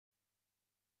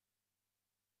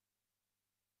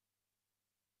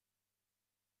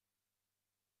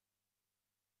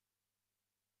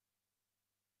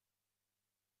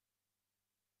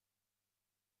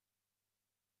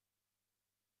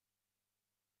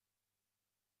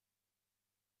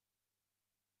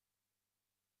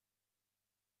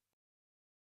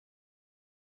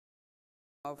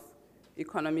of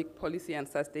Economic Policy and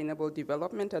Sustainable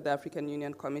Development at the African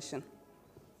Union Commission.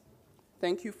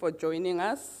 Thank you for joining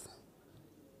us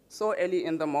so early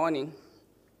in the morning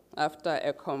after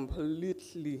a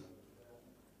completely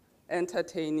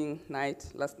entertaining night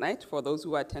last night for those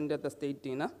who attended the state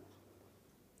dinner,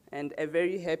 and a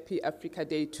very happy Africa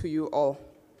Day to you all.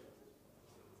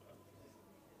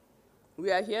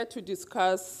 We are here to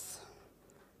discuss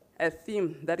a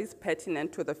theme that is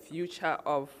pertinent to the future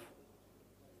of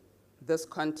this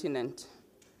continent: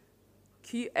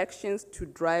 key actions to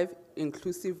drive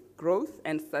inclusive growth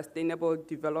and sustainable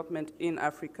development in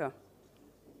Africa.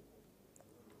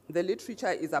 The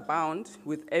literature is abound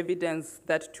with evidence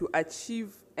that to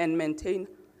achieve and maintain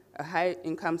a high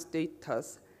income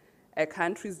status, a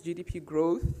country's GDP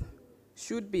growth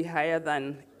should be higher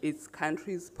than its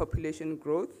country's population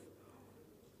growth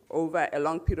over a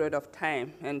long period of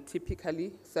time, and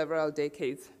typically several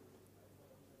decades.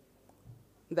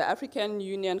 The African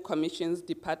Union Commission's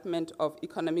Department of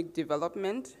Economic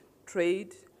Development,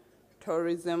 Trade,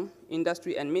 Tourism,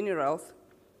 Industry and Minerals,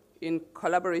 in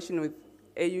collaboration with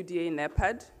AUDA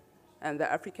NEPAD and the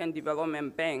African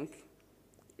Development Bank,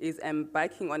 is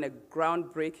embarking on a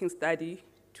groundbreaking study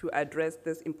to address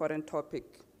this important topic.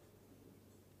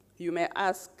 You may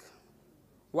ask,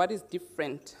 what is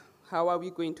different? How are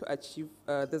we going to achieve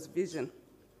this vision?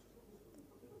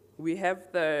 We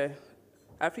have the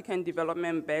African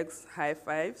Development Bank's High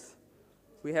Fives.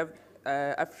 We have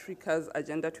Africa's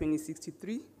Agenda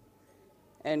 2063,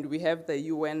 and we have the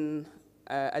UN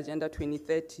Agenda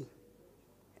 2030.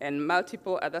 And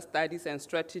multiple other studies and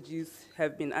strategies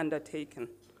have been undertaken.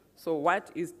 So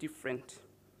what is different?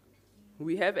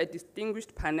 We have a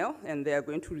distinguished panel, and they are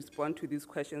going to respond to these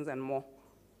questions and more.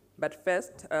 But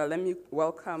first, let me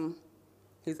welcome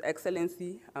His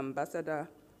Excellency Ambassador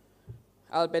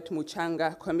Albert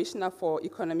Muchanga, Commissioner for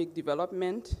Economic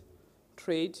Development,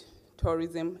 Trade,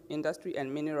 Tourism, Industry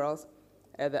and Minerals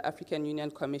at the African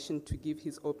Union Commission, to give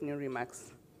his opening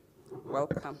remarks.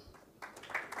 Welcome.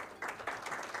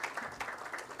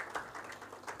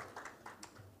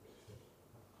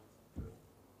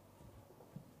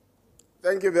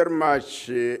 Thank you very much,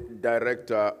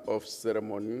 Director of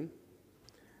Ceremony,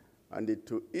 and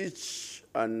to each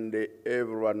and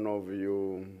every one of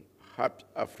you, happy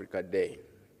Africa Day.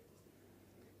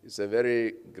 It's a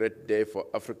very great day for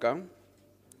Africa.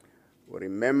 We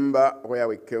remember where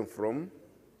we came from.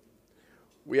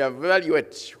 We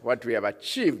evaluate what we have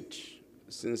achieved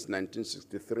since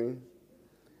 1963,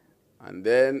 and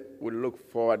then we look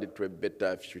forward to a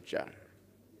better future.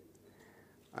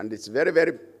 And it's very,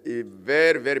 very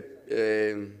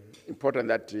important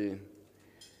that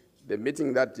the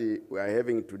meeting that we are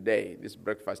having today, this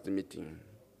breakfast meeting,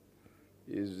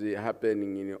 is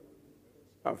happening in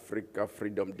Africa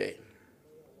Freedom Day.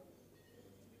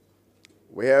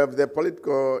 We have the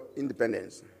political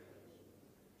independence.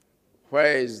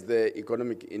 Where is the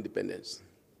economic independence?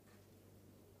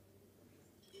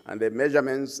 And the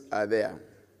measurements are there.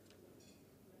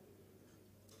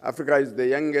 Africa is the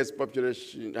youngest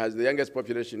population, has the youngest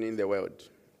population in the world,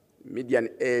 median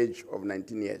age of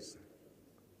 19 years.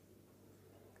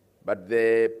 But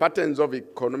the patterns of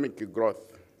economic growth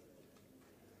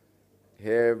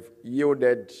have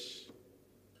yielded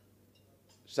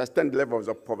sustained levels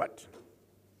of poverty,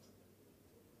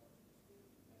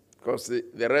 because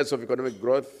the rates of economic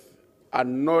growth are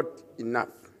not enough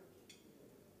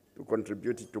to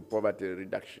contribute to poverty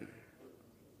reduction.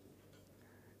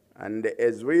 And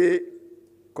as we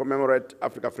commemorate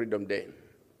Africa Freedom Day,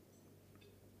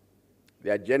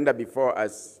 the agenda before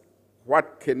us,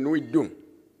 what can we do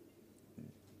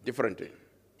differently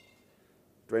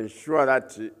to ensure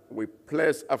that we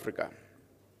place Africa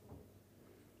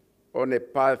on a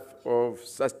path of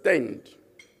sustained,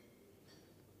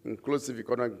 inclusive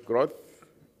economic growth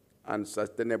and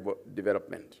sustainable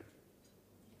development.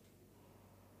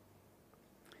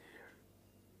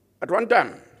 At one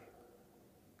time,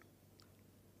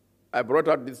 I brought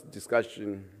up this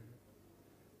discussion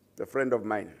to a friend of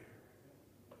mine.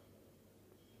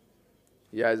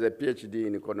 He has a PhD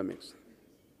in economics.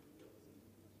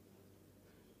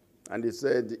 And he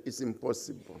said, it's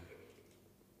impossible.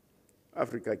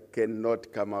 Africa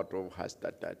cannot come out of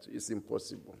Hastata. It's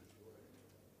impossible.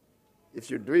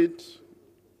 If you do it,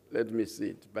 let me see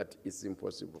it, but it's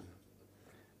impossible.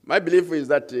 My belief is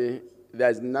that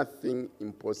there's nothing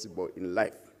impossible in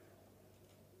life.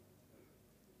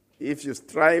 If you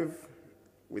strive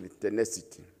with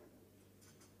tenacity,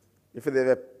 if there's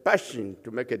a passion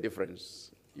to make a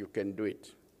difference, you can do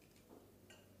it.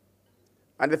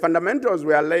 And the fundamentals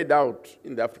were laid out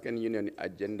in the African Union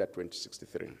Agenda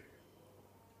 2063.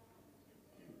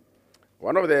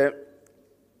 One of the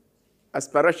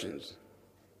aspirations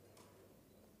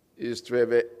is to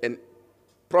have a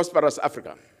prosperous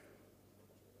Africa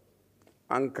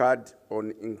anchored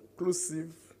on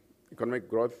inclusive economic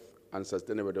growth and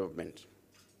sustainable development.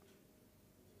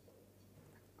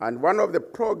 And one of the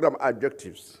program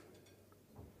objectives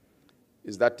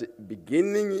is that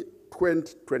beginning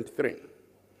 2023,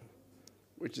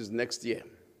 which is next year,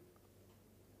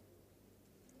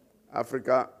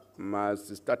 Africa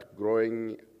must start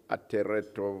growing at a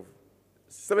rate of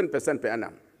 7% per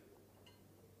annum.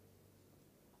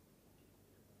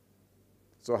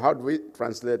 So how do we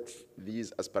translate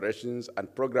these aspirations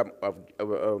and program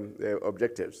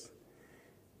objectives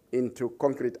into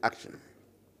concrete action?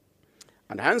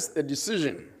 And hence the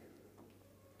decision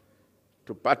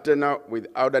to partner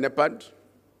with AUDA-NEPAD,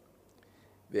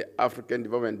 the African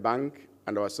Development Bank,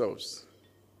 and ourselves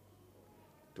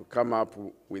to come up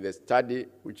with a study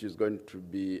which is going to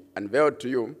be unveiled to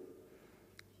you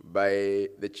by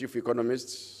the chief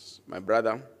economist, my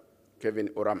brother, Kevin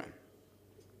Orama.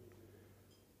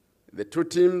 The two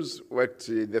teams worked,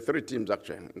 the three teams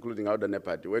actually, including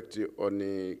AUDA-NEPAD, worked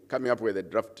on coming up with a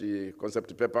draft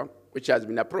concept paper, which has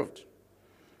been approved.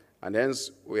 And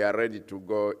hence, we are ready to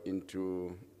go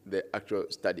into the actual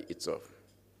study itself.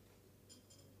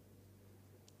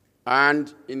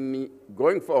 And in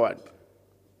going forward,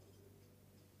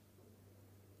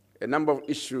 a number of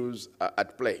issues are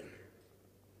at play.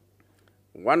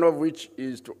 One of which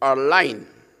is to align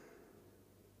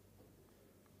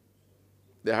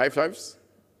the high fives,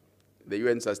 the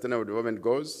UN Sustainable Development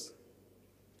Goals,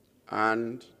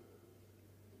 and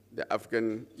the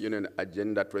African Union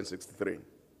Agenda 2063.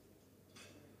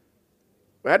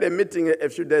 We had a meeting a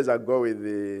few days ago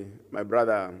with my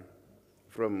brother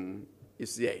from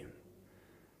ECA.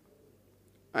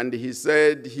 And he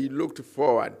said he looked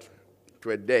forward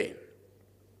to a day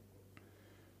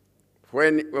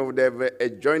when we would have a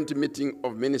joint meeting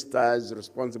of ministers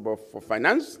responsible for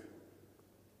finance,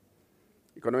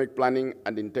 economic planning,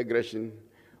 and integration,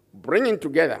 bringing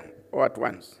together all at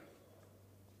once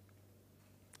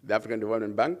the African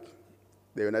Development Bank,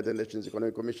 the United Nations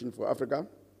Economic Commission for Africa,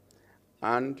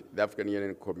 and the African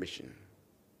Union Commission.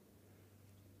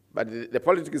 But the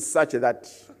politics is such that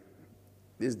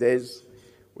these days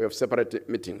we have separate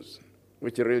meetings,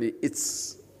 which really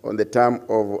eats on the time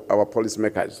of our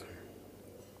policymakers.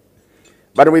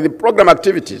 But with the program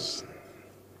activities,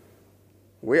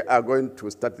 we are going to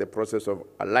start the process of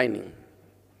aligning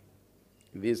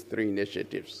these three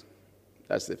initiatives.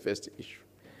 That's the first issue.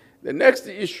 The next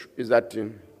issue is that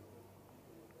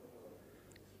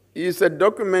it's a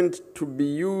document to be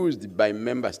used by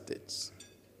member states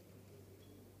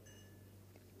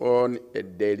on a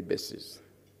daily basis.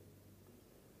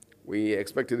 We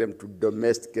expect them to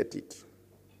domesticate it,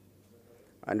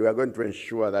 and we are going to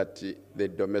ensure that they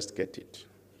domesticate it.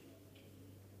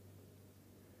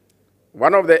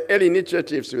 One of the early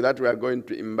initiatives that we are going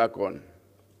to embark on,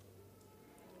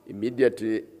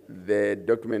 immediately the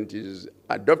document is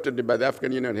adopted by the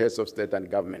African Union Heads of State and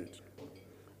Government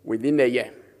within a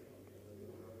year,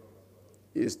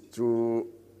 is to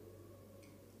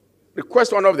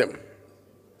request one of them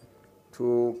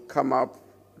to come up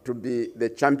to be the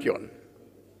champion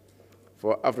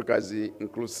for Africa's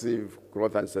inclusive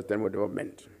growth and sustainable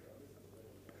development.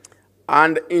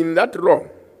 And in that role,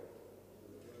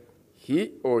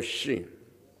 he or she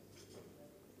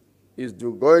is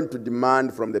going to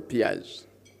demand from the peers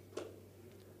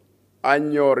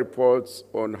annual reports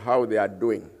on how they are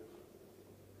doing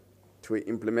to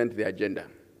implement the agenda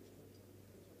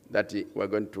that we're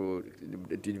going to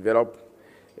develop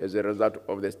as a result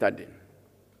of the study.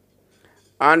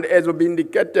 And as will be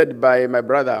indicated by my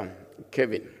brother,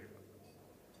 Kevin,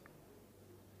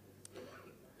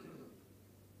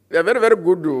 there are very, very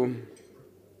good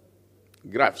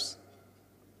graphs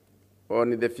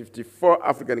on the 54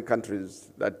 African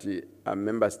countries that are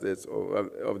member states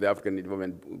of the African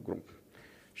Development Group,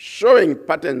 showing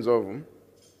patterns of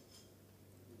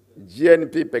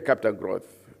GNP per capita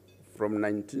growth from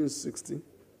 1960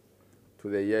 to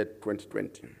the year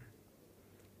 2020.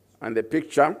 And the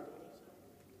picture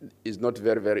is not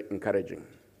very, very encouraging.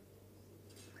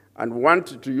 And we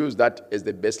want to use that as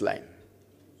the baseline.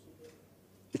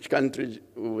 Each country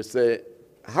will say,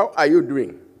 how are you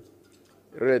doing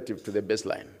relative to the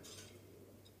baseline?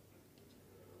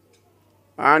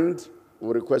 And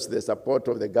we request the support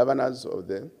of the governors of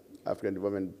the African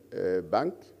Development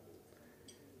Bank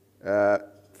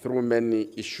through many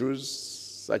issues,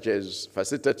 such as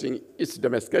facilitating its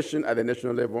domestication at the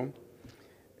national level,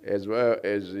 as well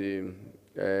as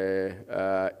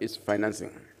its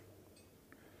financing.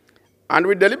 And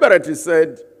we deliberately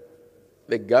said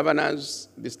the governors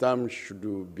this time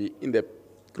should be in the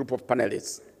group of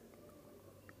panelists.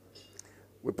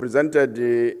 We presented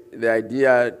the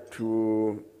idea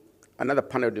to another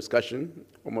panel discussion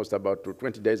almost about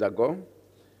 20 days ago,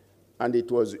 and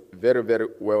it was very, very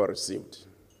well received.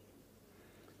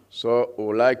 So we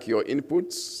would like your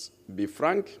inputs. Be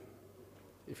frank.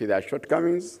 If there are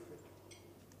shortcomings,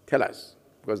 tell us,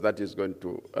 because that is going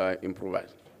to improve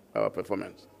our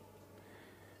performance.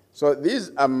 So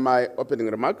these are my opening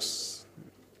remarks,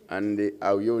 and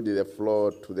I'll yield the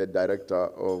floor to the Director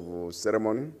of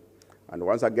Ceremony. And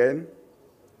once again,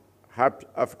 happy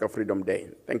Africa Freedom Day.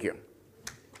 Thank you.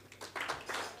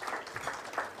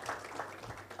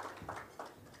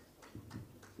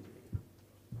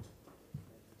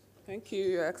 Thank you,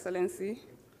 Your Excellency.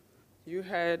 You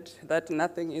heard that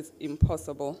nothing is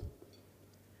impossible.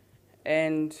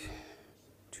 And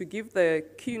to give the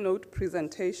keynote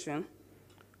presentation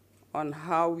on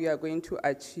how we are going to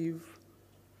achieve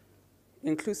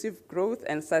inclusive growth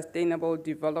and sustainable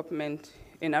development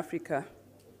in Africa,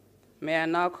 may I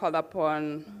now call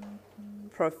upon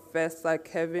Professor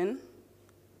Kevin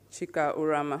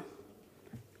Chika-Urama.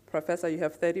 Professor, you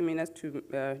have 30 minutes to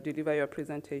deliver your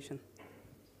presentation.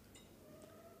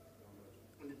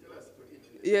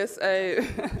 Yes, I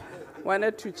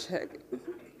wanted to check.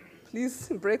 Please,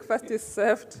 breakfast is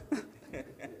served.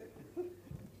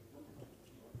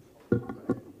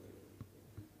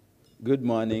 Good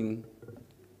morning,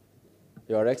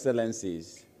 Your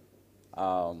Excellencies,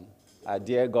 our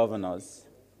dear governors,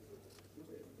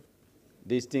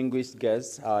 distinguished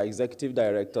guests, our executive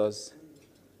directors,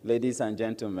 ladies and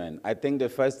gentlemen. I think the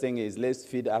first thing is let's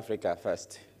feed Africa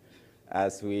first.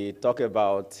 As we talk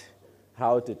about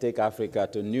how to take Africa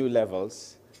to new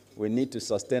levels, we need to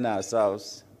sustain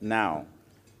ourselves now.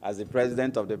 As the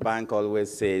president of the bank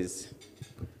always says,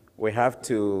 we have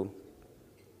to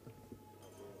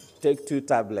take 2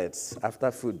 tablets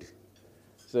after food.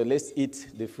 So let's eat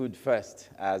the food first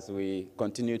as we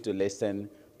continue to listen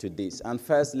to this. And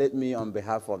first, let me, on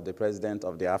behalf of the president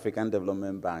of the African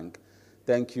Development Bank,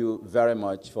 thank you very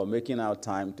much for making our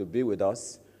time to be with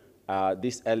us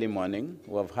this early morning.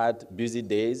 We've had busy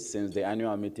days since the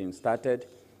annual meeting started,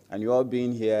 and you all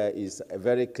being here is a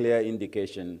very clear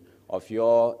indication of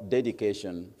your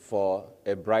dedication for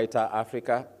a brighter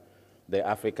Africa, the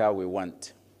Africa we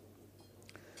want.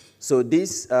 So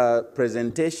this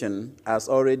presentation, as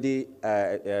already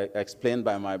explained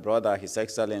by my brother, His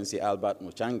Excellency Albert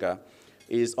Muchanga,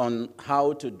 is on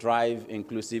how to drive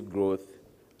inclusive growth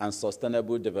and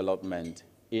sustainable development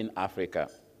in Africa.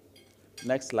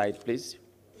 Next slide, please.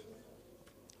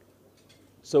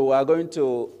 So we are going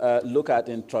to look at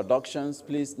introductions.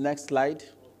 Please, next slide.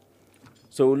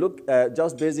 So we'll look,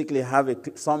 just basically have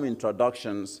some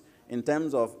introductions in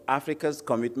terms of Africa's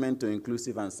commitment to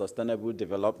inclusive and sustainable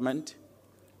development.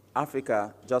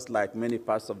 Africa, just like many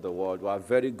parts of the world, we are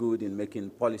very good in making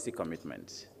policy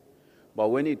commitments. But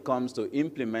when it comes to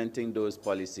implementing those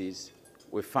policies,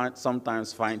 we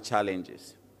sometimes find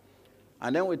challenges.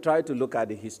 And then we try to look at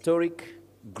the historic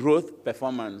growth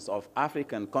performance of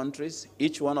African countries,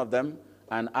 each one of them,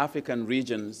 and African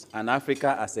regions, and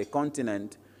Africa as a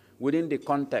continent within the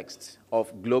context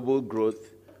of global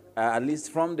growth, at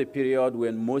least from the period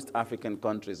when most African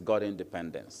countries got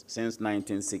independence, since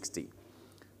 1960.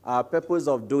 Our purpose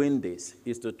of doing this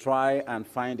is to try and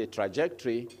find a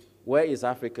trajectory. Where is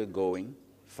Africa going?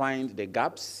 Find the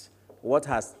gaps, what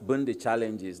has been the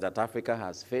challenges that Africa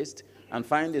has faced, and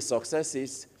find the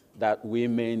successes that we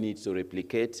may need to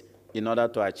replicate in order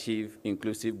to achieve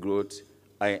inclusive growth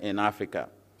in Africa.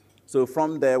 So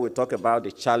from there, we talk about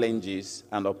the challenges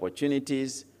and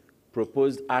opportunities,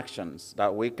 proposed actions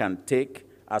that we can take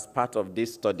as part of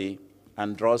this study,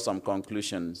 and draw some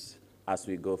conclusions as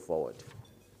we go forward.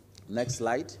 Next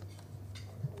slide.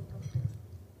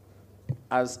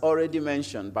 As already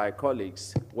mentioned by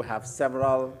colleagues, we have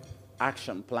several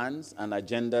action plans and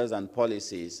agendas and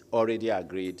policies already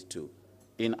agreed to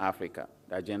in Africa.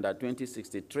 The Agenda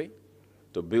 2063,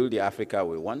 to build the Africa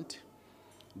we want.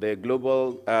 The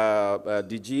global,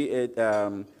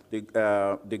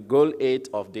 the goal 8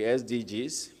 of the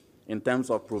SDGs in terms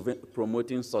of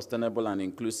promoting sustainable and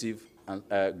inclusive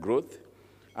growth,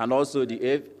 and also the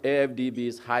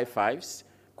AFDB's high fives,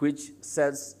 which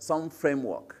sets some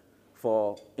framework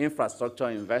for infrastructure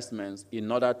investments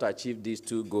in order to achieve these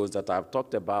 2 goals that I've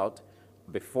talked about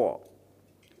before.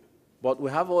 But we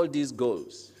have all these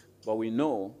goals, but we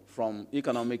know from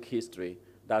economic history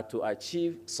that to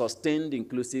achieve sustained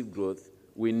inclusive growth,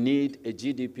 we need a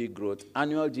GDP growth,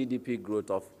 annual GDP growth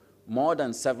of more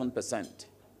than 7%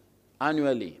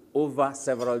 annually over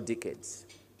several decades.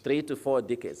 3 to 4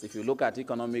 decades. If you look at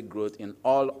economic growth in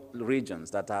all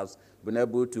regions that has been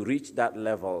able to reach that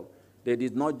level, they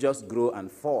did not just grow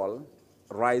and fall,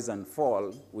 rise and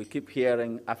fall. We keep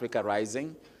hearing Africa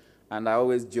rising, and I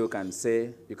always joke and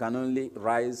say, you can only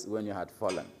rise when you had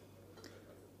fallen.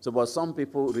 So, but some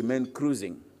people remain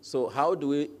cruising. So how do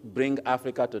we bring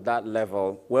Africa to that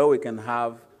level where we can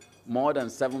have more than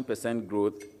 7%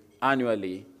 growth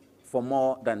annually for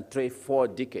more than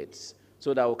 3-4 decades,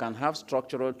 so that we can have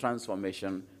structural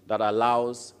transformation that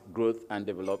allows growth and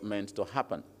development to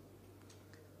happen?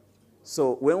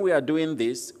 So when we are doing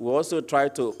this, we also try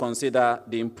to consider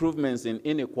the improvements in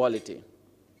inequality.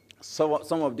 So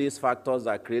some of these factors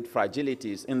that create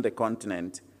fragilities in the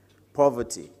continent: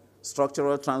 poverty,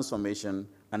 structural transformation,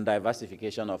 and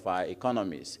diversification of our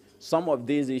economies. Some of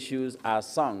these issues are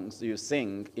songs you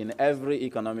sing in every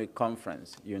economic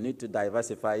conference. You need to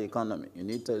diversify economy. You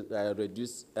need to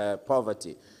reduce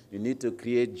poverty. You need to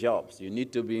create jobs. You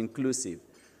need to be inclusive.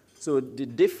 So the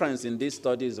difference in these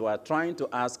studies, we are trying to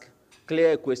ask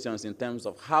clear questions in terms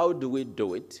of how do we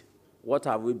do it, what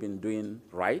have we been doing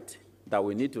right that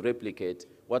we need to replicate,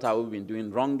 what have we been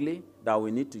doing wrongly that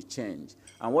we need to change,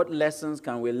 and what lessons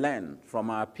can we learn from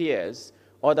our peers,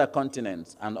 other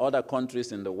continents, and other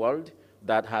countries in the world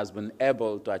that has been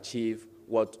able to achieve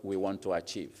what we want to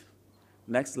achieve.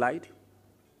 Next slide.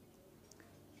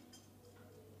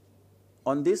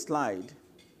 On this slide,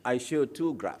 I show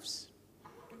 2 graphs.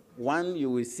 One you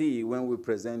will see when we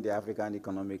present the African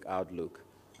Economic Outlook,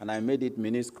 and I made it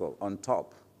minuscule on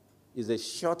top, is a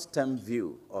short-term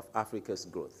view of Africa's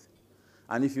growth.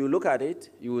 And if you look at it,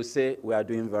 you will say we are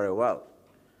doing very well.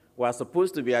 We are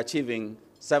supposed to be achieving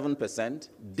 7%.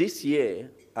 This year,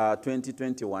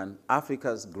 2021,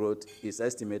 Africa's growth is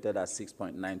estimated at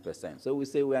 6.9%. So we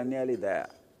say we are nearly there.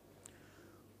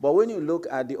 But when you look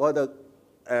at the other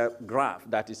graph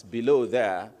that is below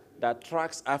there that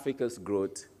tracks Africa's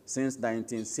growth since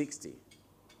 1960,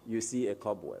 you see a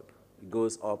cobweb. It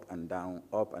goes up and down,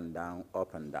 up and down,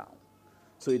 up and down.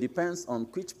 So it depends on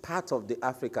which part of the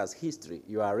Africa's history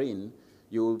you are in.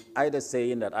 You either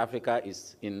saying that Africa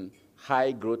is in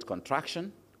high growth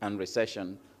contraction and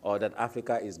recession, or that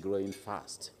Africa is growing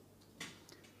fast.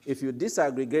 If you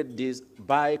disaggregate these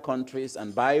by countries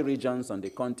and by regions on the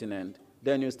continent,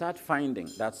 then you start finding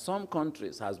that some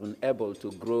countries has been able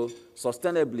to grow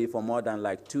sustainably for more than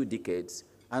like 2 decades,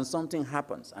 and something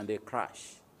happens and they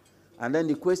crash. And then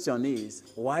the question is,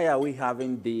 why are we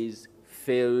having these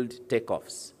failed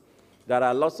takeoffs? There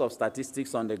are lots of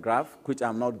statistics on the graph, which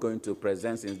I'm not going to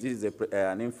present since this is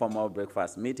an informal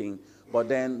breakfast meeting, but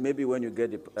then maybe when you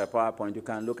get the PowerPoint, you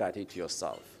can look at it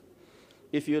yourself.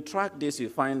 If you track this, you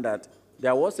find that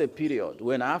there was a period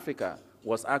when Africa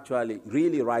was actually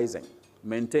really rising,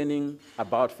 maintaining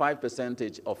about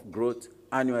 5% of growth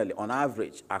annually on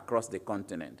average across the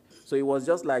continent. So it was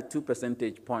just like 2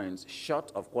 percentage points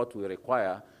short of what we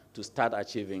require to start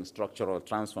achieving structural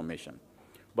transformation.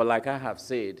 But like I have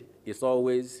said, it's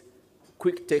always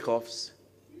quick takeoffs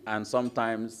and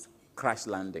sometimes crash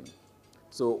landing.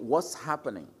 So what's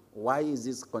happening? Why is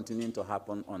this continuing to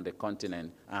happen on the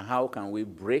continent? And how can we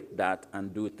break that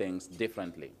and do things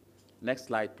differently? Next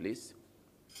slide, please.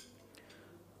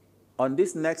 On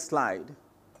this next slide,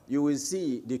 you will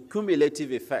see the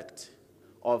cumulative effect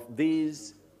of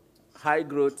these high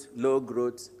growth, low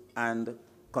growth, and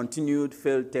continued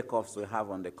failed takeoffs we have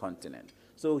on the continent.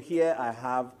 So here I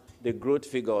have the growth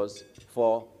figures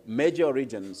for major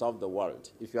regions of the world,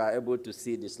 if you are able to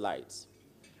see the slides.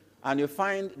 And you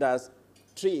find that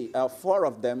 3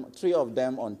 of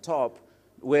them on top,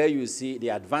 where you see the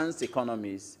advanced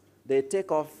economies, they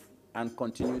take off and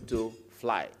continue to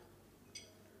fly.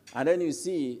 And then you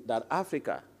see that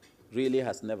Africa really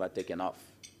has never taken off.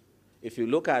 If you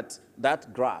look at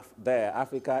that graph there,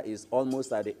 Africa is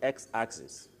almost at the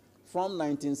x-axis from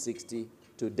 1960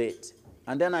 to date.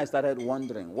 And then I started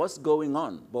wondering, what's going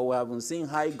on? But we have been seeing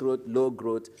high growth, low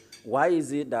growth. Why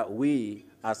is it that we,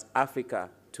 as Africa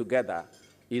together,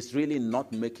 is really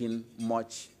not making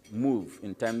much move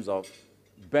in terms of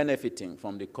benefiting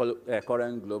from the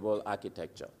current global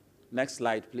architecture? Next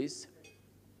slide, please.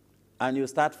 And you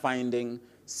start finding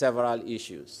several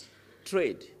issues.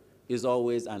 Trade is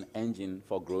always an engine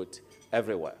for growth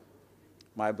everywhere.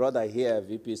 My brother here,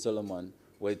 VP Solomon,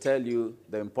 will tell you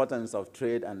the importance of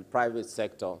trade and private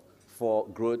sector for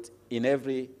growth in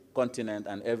every continent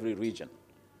and every region.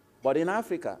 But in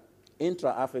Africa,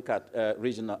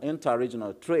 intra-regional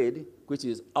trade, which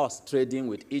is us trading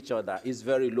with each other, is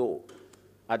very low.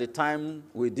 At the time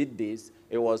we did this,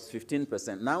 it was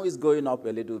 15%. Now it's going up a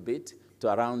little bit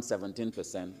to around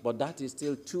 17%, but that is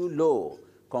still too low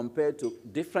compared to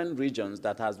different regions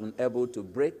that has been able to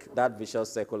break that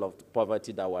vicious circle of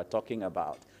poverty that we're talking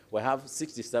about. We have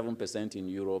 67% in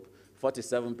Europe,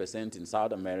 47% in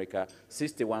South America,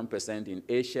 61% in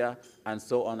Asia, and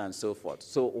so on and so forth.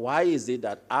 So why is it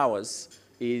that ours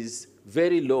is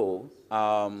very low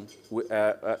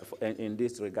in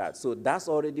this regard? So that's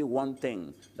already one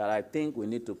thing that I think we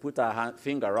need to put our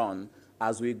finger on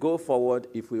as we go forward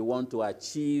if we want to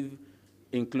achieve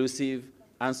inclusive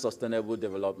and sustainable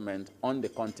development on the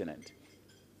continent,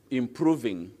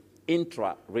 improving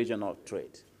intra-regional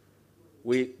trade.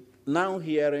 We're now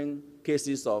hearing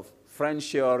cases of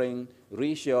friendshoring,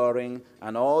 reshoring,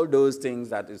 and all those things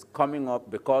that is coming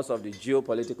up because of the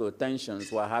geopolitical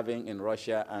tensions we're having in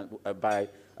Russia and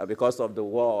because of the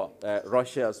war,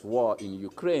 Russia's war in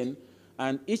Ukraine.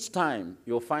 And each time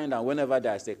you'll find that whenever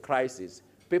there's a crisis,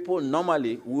 people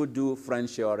normally would do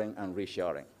friendshoring and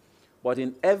reshoring. But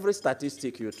in every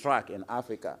statistic you track in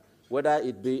Africa, whether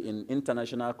it be in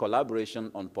international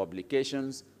collaboration on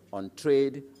publications, on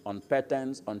trade, on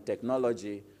patents, on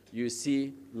technology, you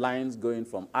see lines going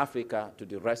from Africa to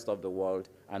the rest of the world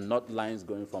and not lines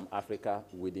going from Africa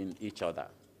within each other.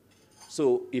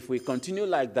 So if we continue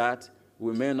like that,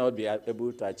 we may not be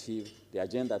able to achieve the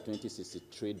Agenda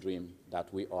 2063 dream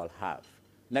that we all have.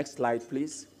 Next slide,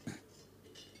 please.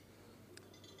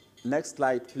 Next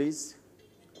slide, please.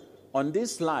 On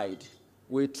this slide,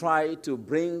 we try to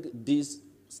bring this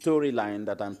storyline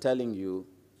that I'm telling you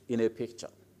in a picture.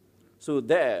 So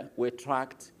there, we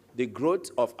tracked the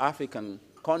growth of African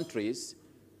countries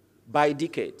by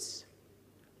decades.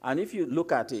 And if you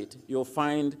look at it, you'll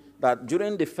find that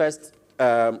during the first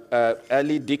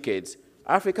early decades,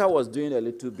 Africa was doing a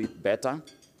little bit better,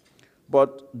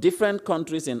 but different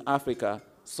countries in Africa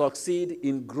succeed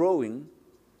in growing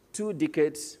 2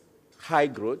 decades high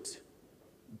growth.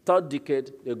 Third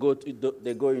decade,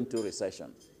 they go into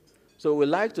recession. So we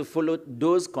like to follow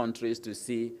those countries to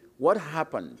see what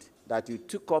happened that you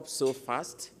took up so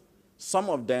fast, some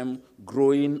of them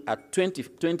growing at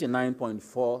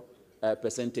 29.4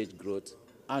 percentage growth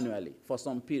annually for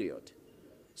some period.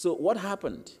 So what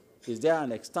happened? Is there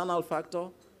an external factor?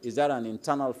 Is there an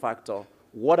internal factor?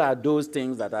 What are those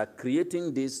things that are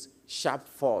creating these sharp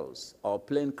falls or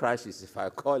plane crashes, if I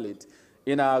call it,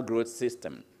 in our growth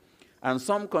system? And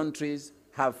some countries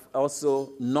have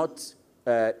also not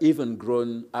even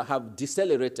grown, have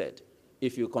decelerated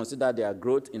if you consider their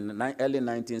growth in the early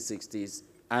 1960s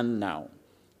and now.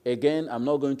 Again, I'm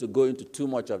not going to go into too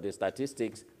much of the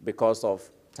statistics because of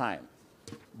time.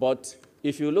 But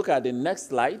if you look at the next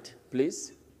slide,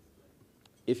 please.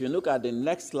 If you look at the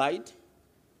next slide,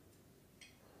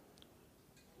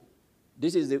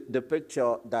 this is the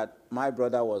picture that my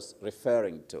brother was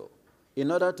referring to. In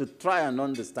order to try and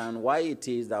understand why it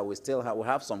is that we still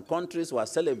have some countries who are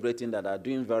celebrating that are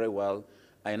doing very well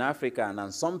in Africa, and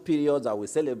on some periods that we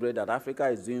celebrate that Africa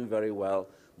is doing very well.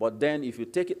 But then if you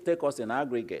take us in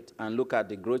aggregate and look at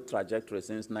the growth trajectory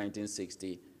since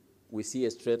 1960, we see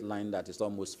a straight line that is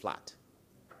almost flat.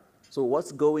 So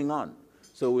what's going on?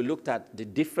 So we looked at the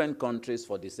different countries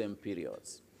for the same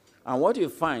periods. And what you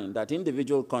find that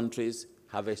individual countries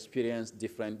have experienced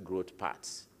different growth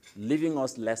paths, leaving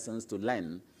us lessons to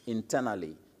learn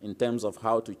internally in terms of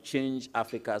how to change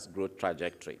Africa's growth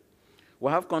trajectory.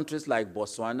 We have countries like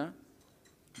Botswana,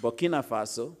 Burkina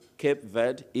Faso, Cape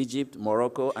Verde, Egypt,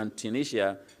 Morocco, and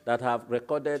Tunisia that have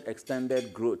recorded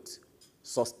extended growth,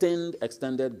 sustained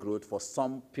extended growth for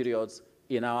some periods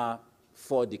in our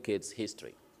 4 decades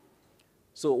history.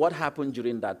 So what happened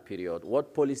during that period?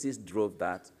 What policies drove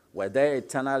that? Were there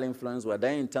external influence? Were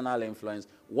there internal influence?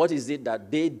 What is it that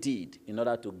they did in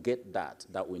order to get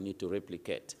that we need to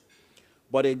replicate?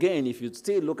 But again, if you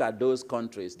still look at those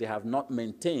countries, they have not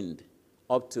maintained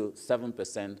up to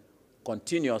 7%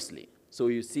 continuously. So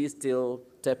you see still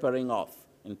tapering off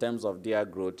in terms of their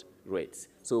growth rates.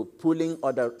 So pulling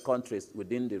other countries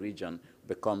within the region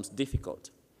becomes difficult.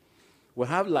 We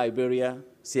have Liberia,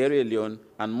 Sierra Leone,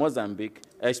 and Mozambique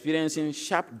experiencing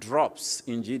sharp drops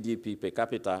in GDP per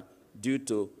capita due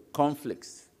to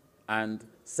conflicts and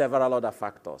several other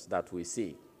factors that we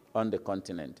see on the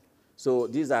continent. So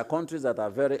these are countries that are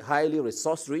very highly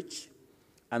resource-rich,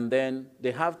 and then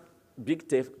they have big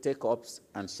take-ups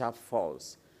and sharp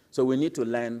falls. So we need to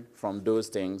learn from those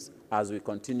things as we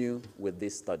continue with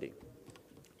this study.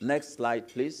 Next slide,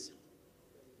 please.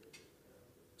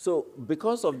 So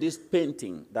because of this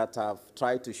painting that I've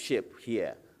tried to shape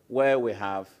here, where we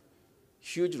have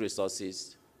huge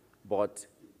resources but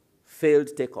failed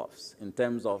takeoffs in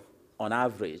terms of, on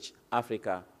average,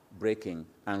 Africa breaking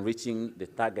and reaching the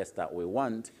targets that we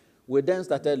want, we then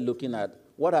started looking at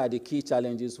what are the key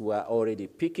challenges we are already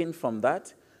picking from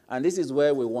that, And this is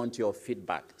where we want your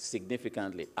feedback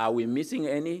significantly. Are we missing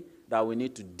any that we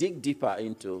need to dig deeper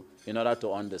into in order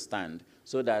to understand,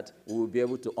 so that we will be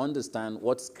able to understand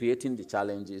what's creating the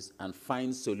challenges and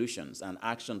find solutions and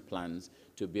action plans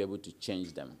to be able to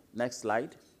change them. Next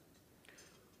slide.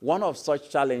 One of such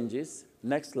challenges,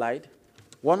 next slide.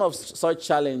 One of such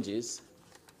challenges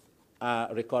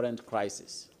are recurrent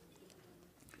crises.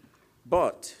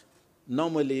 But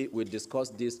normally we discuss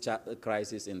this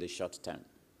crisis in the short term.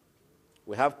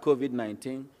 We have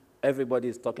COVID-19. Everybody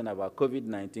is talking about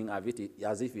COVID-19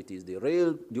 as if it is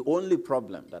the only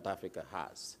problem that Africa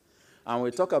has. And we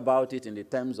talk about it in the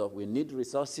terms of we need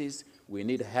resources, we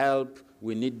need help,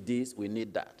 we need this, we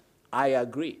need that. I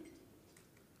agree.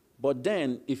 But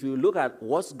then, if you look at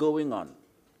what's going on,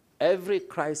 every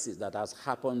crisis that has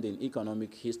happened in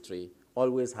economic history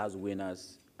always has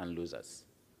winners and losers.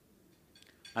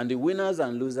 And the winners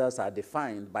and losers are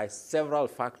defined by several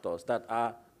factors that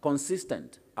are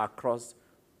consistent across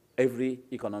every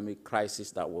economic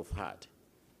crisis that we've had.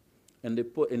 In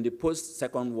the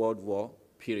post-Second World War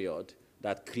period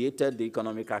that created the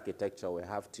economic architecture we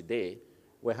have today,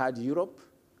 we had Europe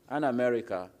and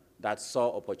America that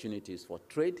saw opportunities for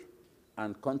trade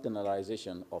and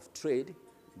containerization of trade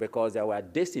because there were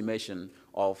decimation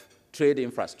of trade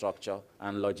infrastructure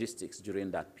and logistics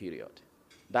during that period.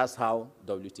 That's how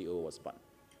WTO was born.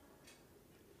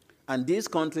 And these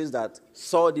countries that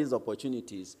saw these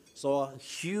opportunities saw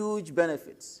huge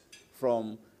benefits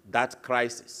from that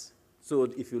crisis. So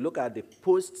if you look at the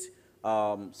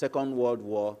post-Second World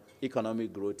War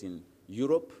economic growth in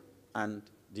Europe and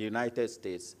the United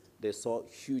States, they saw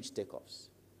huge takeoffs.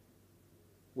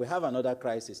 We have another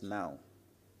crisis now.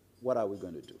 What are we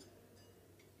going to do?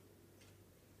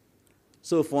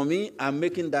 So for me, I'm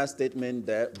making that statement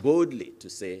there boldly to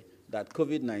say that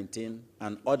COVID-19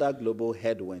 and other global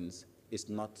headwinds is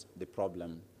not the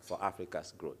problem for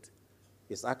Africa's growth.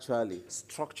 It's actually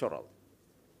structural.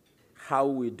 How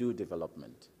we do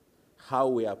development, how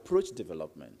we approach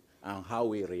development, and how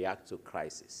we react to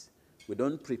crisis. We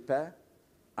don't prepare,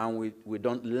 and we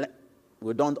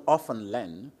don't often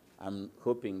learn. I'm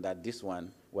hoping that this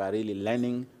one, we are really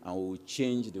learning, and we will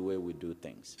change the way we do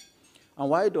things. And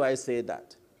why do I say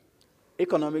that?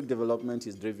 Economic development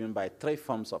is driven by three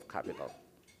forms of capital.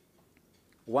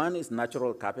 One is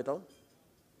natural capital,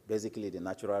 basically the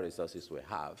natural resources we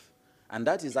have, and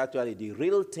that is actually the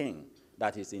real thing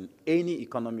that is in any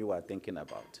economy we're thinking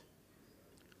about.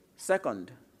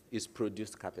 Second is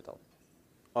produced capital.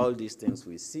 All these things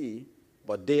we see,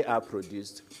 but they are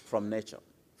produced from nature,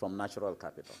 from natural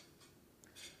capital.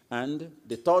 And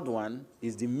the third one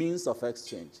is the means of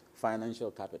exchange,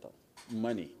 financial capital,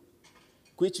 money,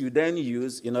 which you then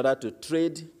use in order to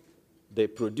trade the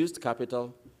produced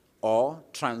capital or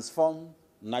transform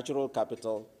natural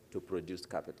capital to produced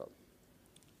capital.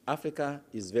 Africa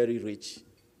is very rich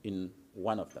in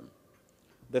one of them.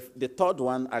 The third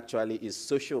one actually is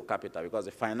social capital, because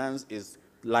the finance is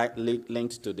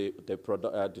linked to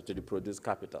the produced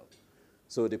capital.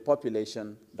 So the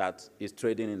population that is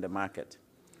trading in the market.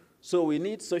 So we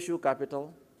need social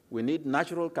capital, we need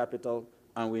natural capital,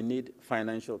 and we need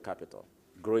financial capital,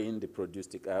 growing the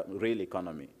produced real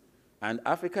economy. And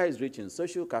Africa is rich in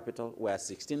social capital, where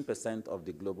 16% of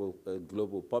the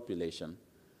global population,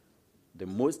 the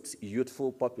most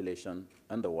youthful population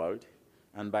in the world,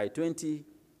 and by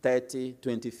 2030,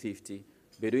 2050,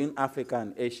 between Africa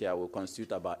and Asia will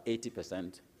constitute about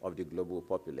 80% of the global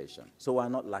population. So we're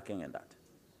not lacking in that.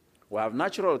 We have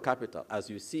natural capital. As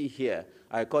you see here,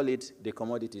 I call it the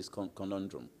commodities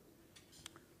conundrum.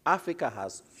 Africa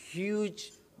has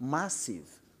huge,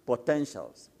 massive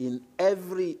potentials in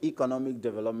every economic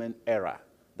development era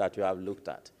that you have looked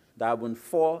at. There have been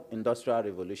 4 industrial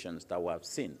revolutions that we have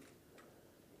seen.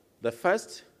 The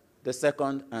first, the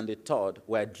second, and the third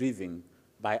were driven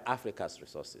by Africa's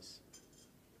resources.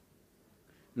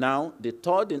 Now,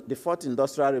 the fourth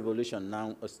industrial revolution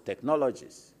now is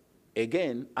technologies.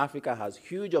 Again, Africa has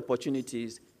huge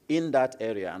opportunities in that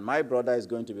area, and my brother is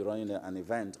going to be running an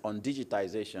event on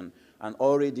digitization, and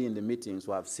already in the meetings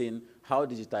we have seen how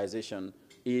digitization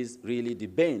is really the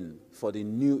bane for the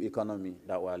new economy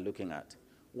that we're looking at.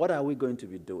 What are we going to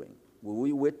be doing?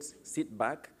 Will we sit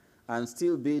back, and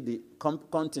still be the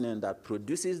continent that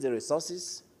produces the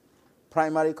resources,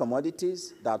 primary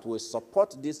commodities that will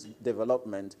support this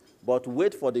development, but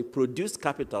wait for the produced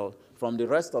capital from the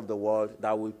rest of the world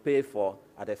that will pay for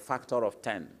at a factor of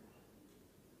 10?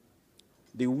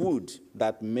 The wood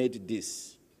that made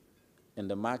this in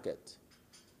the market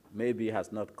maybe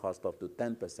has not cost up to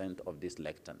 10% of this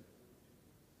lectern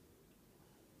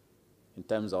in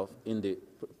terms of in the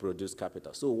produced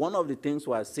capital. So one of the things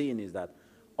we are seeing is that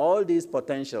All these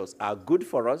potentials are good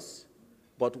for us,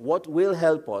 but what will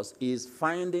help us is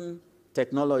finding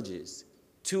technologies,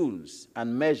 tools,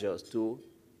 and measures to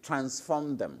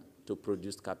transform them to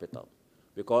produce capital.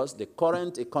 Because the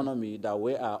current economy that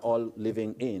we are all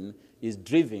living in is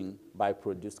driven by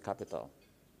produced capital.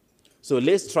 So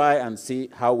let's try and see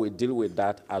how we deal with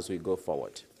that as we go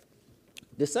forward.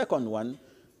 The second one,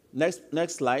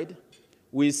 next slide,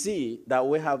 we see that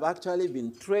we have actually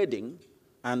been trading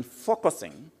and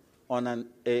focusing on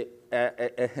a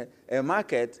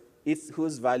market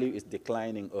whose value is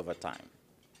declining over time.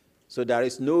 So there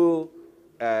is no,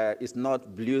 it's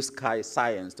not blue sky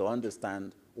science to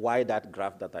understand why that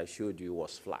graph that I showed you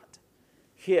was flat.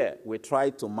 Here, we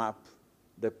try to map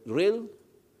the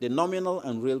nominal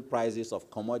and real prices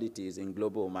of commodities in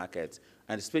global markets,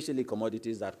 and especially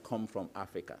commodities that come from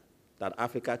Africa, that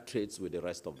Africa trades with the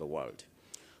rest of the world.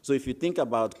 So if you think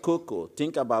about cocoa,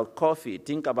 think about coffee,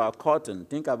 think about cotton,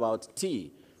 think about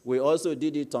tea. We also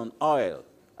did it on oil,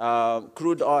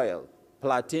 crude oil,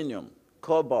 platinum,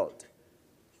 cobalt.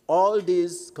 All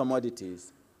these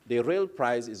commodities, the real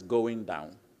price is going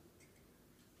down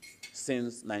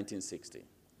since 1960.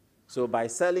 So by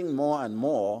selling more and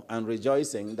more and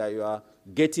rejoicing that you are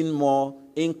getting more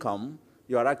income,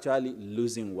 you are actually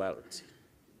losing wealth.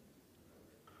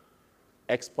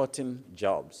 Exporting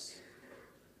jobs.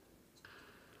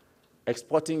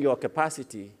 Exporting your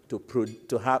capacity to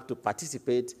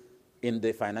participate in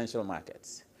the financial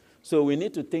markets. So we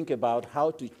need to think about how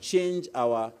to change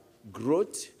our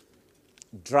growth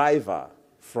driver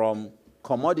from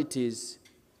commodities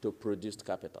to produced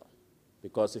capital.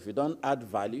 Because if you don't add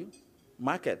value,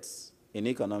 markets in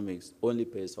economics only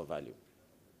pays for value.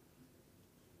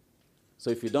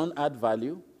 So if you don't add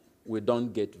value, we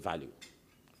don't get value.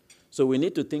 So we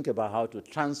need to think about how to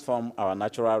transform our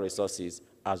natural resources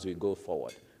as we go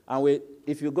forward. And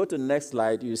if you go to the next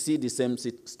slide, you see the same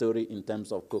story in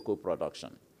terms of cocoa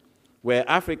production, where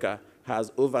Africa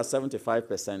has over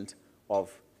 75%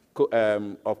 of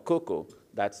cocoa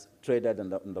that's traded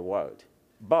in the world.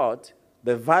 But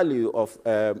the value of,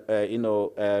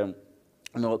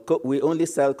 we only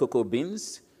sell cocoa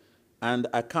beans and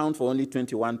account for only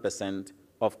 21%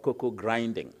 of cocoa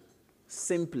grinding.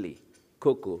 Simply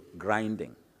cocoa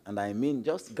grinding. And I mean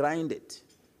just grind it.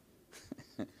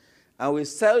 And we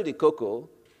sell the cocoa,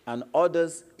 and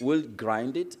others will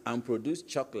grind it and produce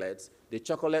chocolates. The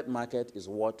chocolate market is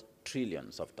worth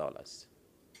trillions of dollars.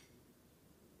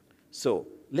 So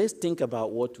let's think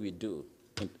about what we do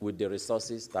with the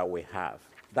resources that we have.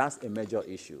 That's a major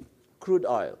issue. Crude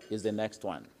oil is the next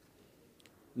one.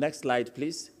 Next slide,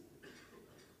 please.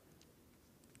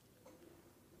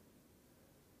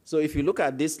 So if you look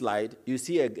at this slide, you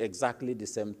see exactly the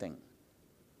same thing.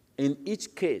 In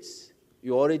each case,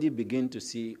 you already begin to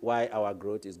see why our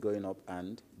growth is going up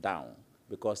and down,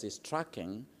 because it's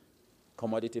tracking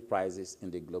commodity prices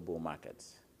in the global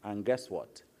markets. And guess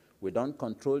what? We don't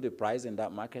control the price in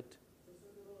that market.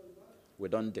 We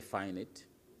don't define it,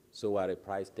 so we're a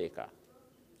price taker.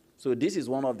 So this is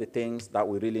one of the things that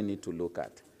we really need to look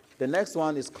at. The next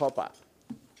one is copper.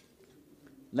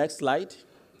 Next slide,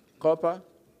 copper.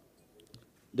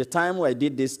 The time I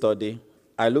did this study,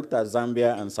 I looked at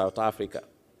Zambia and South Africa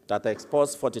that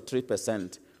exports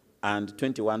 43% and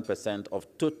 21% of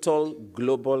total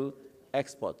global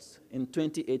exports in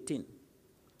 2018.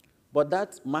 But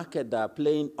that market they're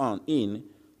playing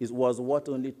was worth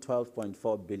only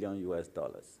 $12.4 billion US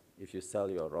if you sell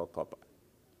your raw copper.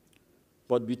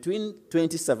 But between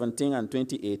 2017 and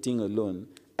 2018 alone,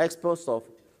 exports of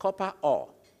copper ore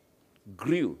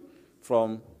grew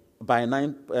by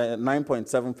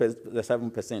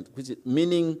 9.7%,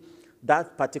 meaning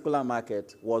that particular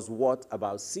market was worth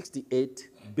about 68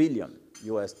 billion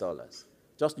US dollars.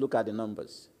 Just look at the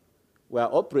numbers. We are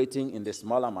operating in the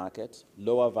smaller market,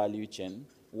 lower value chain,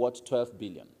 worth 12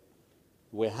 billion.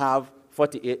 We have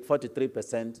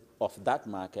 43% of that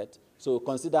market, so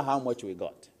consider how much we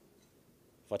got.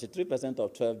 43%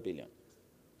 of 12 billion.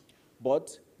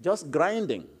 But just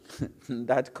grinding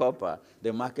that copper,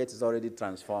 the market is already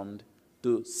transformed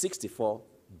to 64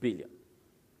 billion.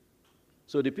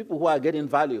 So the people who are getting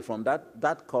value from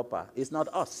that copper is not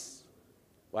us.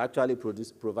 We're actually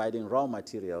providing raw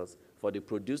materials for the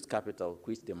produced capital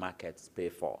which the markets pay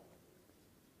for.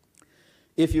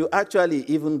 If you actually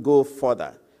even go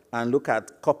further and look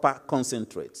at copper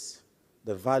concentrates,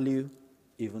 the value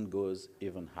even goes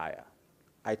even higher.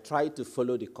 I tried to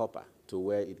follow the copper to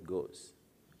where it goes,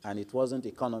 and it wasn't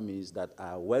economies that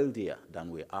are wealthier than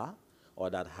we are or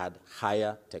that had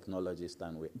higher technologies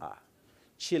than we are.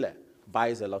 Chile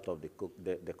buys a lot of the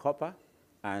copper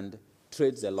and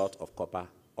trades a lot of copper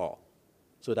ore.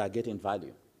 So they're getting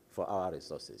value. for our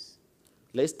resources.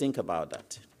 Let's think about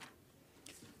that.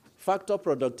 Factor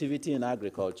productivity in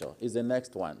agriculture is the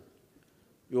next one.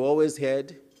 You always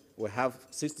heard we have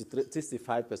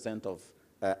 65% of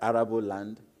arable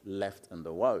land left in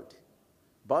the world.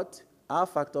 But our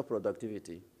factor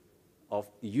productivity of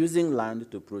using land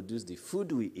to produce the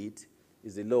food we eat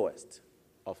is the lowest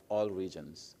of all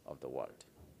regions of the world.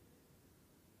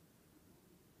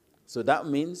 So that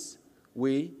means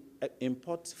we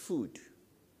import food.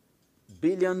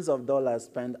 Billions of dollars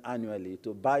spent annually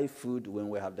to buy food when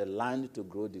we have the land to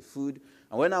grow the food.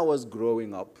 And when I was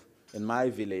growing up in my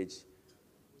village,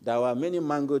 there were many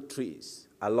mango trees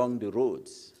along the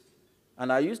roads.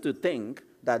 And I used to think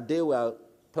that they were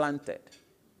planted.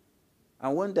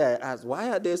 And one day I asked, why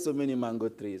are there so many mango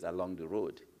trees along the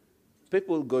road?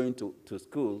 People going to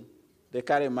school, they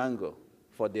carry mango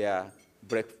for their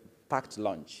packed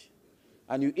lunch.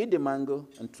 And you eat the mango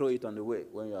and throw it on the way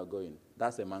when you are going.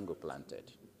 That's a mango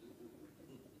planted.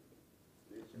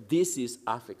 This is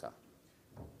Africa.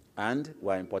 And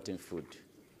we're importing food.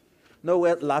 No,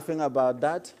 we're laughing about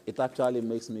that. It actually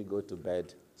makes me go to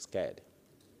bed scared.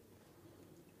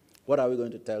 What are we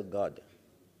going to tell God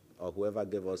or whoever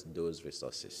gave us those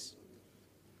resources?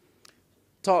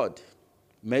 Third,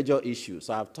 major issue.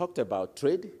 So I've talked about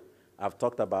trade. I've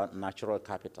talked about natural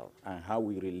capital and how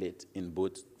we relate in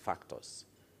both factors.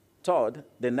 Third,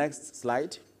 the next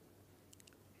slide,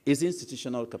 is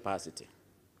institutional capacity.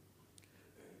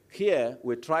 Here,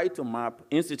 we try to map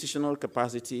institutional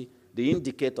capacity, the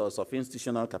indicators of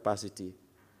institutional capacity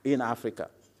in Africa.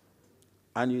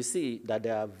 And you see that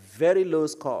there are very low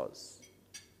scores.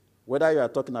 Whether you are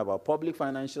talking about public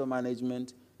financial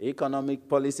management, economic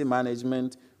policy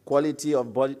management, quality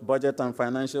of budget and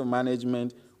financial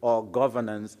management, or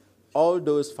governance, all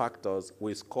those factors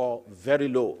will score very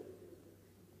low.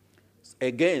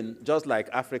 Again, just like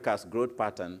Africa's growth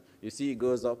pattern, you see it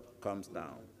goes up, comes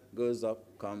down, goes up,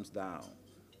 comes down.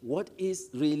 What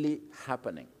is really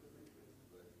happening?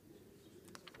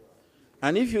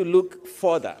 And if you look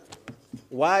further,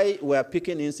 why we're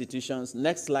picking institutions,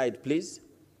 next slide please,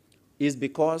 is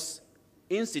because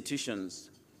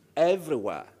institutions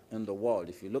everywhere in the world,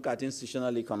 if you look at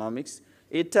institutional economics,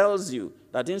 it tells you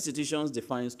that institutions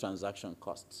defines transaction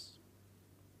costs.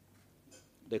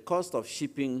 The cost of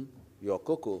shipping your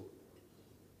cocoa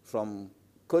from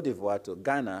Cote d'Ivoire to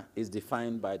Ghana is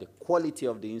defined by the quality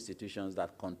of the institutions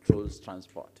that controls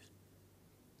transport,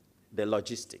 the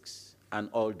logistics, and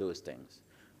all those things.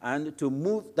 And to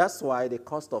move, that's why the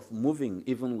cost of moving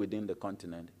even within the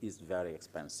continent is very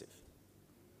expensive.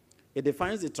 It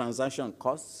defines the transaction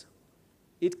costs.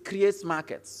 It creates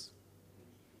markets.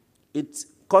 It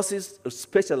causes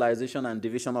specialization and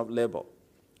division of labor,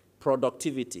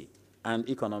 productivity, and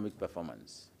economic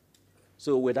performance.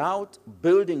 So without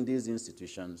building these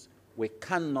institutions, we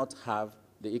cannot have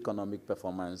the economic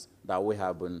performance that we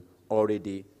have been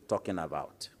already talking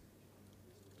about.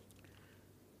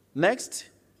 Next,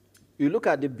 you look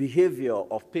at the behavior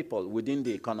of people within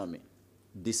the economy.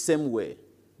 The same way,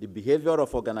 the behavior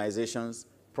of organizations,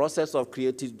 process of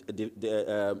creative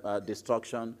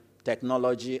destruction,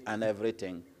 technology, and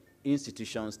everything,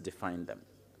 institutions define them.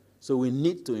 So we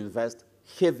need to invest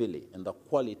heavily in the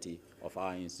quality of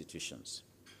our institutions.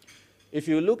 If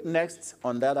you look next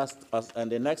on that, on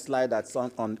the next slide that's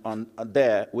on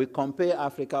there, we compare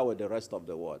Africa with the rest of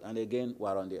the world. And again,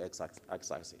 we're on the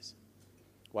x-axis.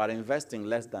 We're investing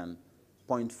less than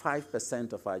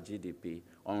 0.5% of our GDP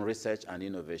on research and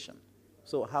innovation.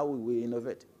 So how will we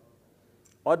innovate?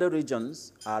 Other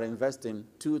regions are investing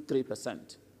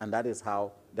 2-3%, and that is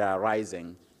how they are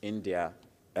rising in their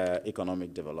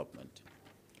economic development.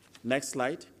 Next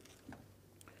slide.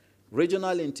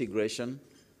 Regional integration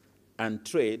and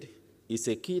trade is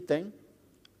a key thing.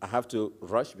 I have to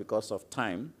rush because of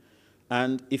time.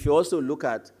 And if you also look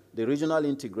at the regional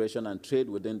integration and trade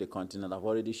within the continent, I've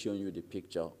already shown you the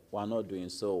picture. We're not doing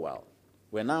so well.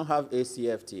 We now have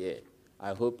ACFTA.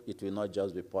 I hope it will not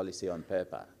just be policy on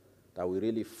paper, that we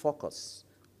really focus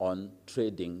on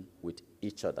trading with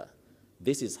each other.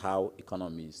 This is how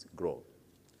economies grow.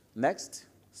 Next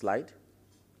slide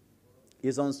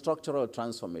is on structural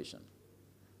transformation.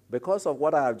 Because of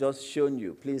what I have just shown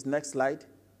you, please, next slide.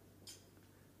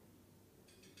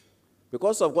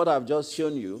 Because of what I've just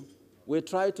shown you, we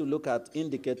try to look at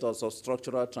indicators of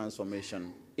structural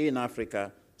transformation in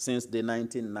Africa since the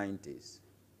 1990s.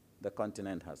 The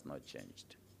continent has not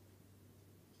changed.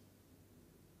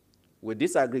 We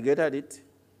disaggregated it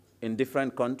in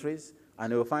different countries,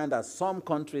 and you'll find that some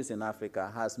countries in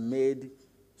Africa has made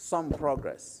some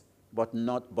progress, but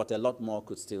a lot more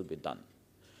could still be done.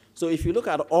 So if you look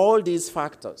at all these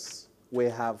factors, we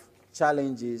have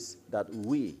challenges that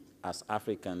we as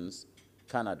Africans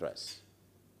can address.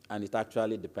 And it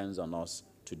actually depends on us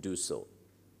to do so.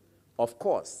 Of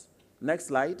course, next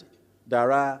slide,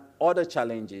 there are other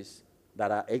challenges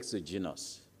that are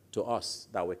exogenous to us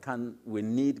that we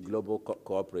need global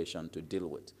cooperation to deal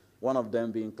with. One of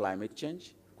them being climate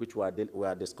change, which we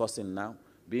are discussing now,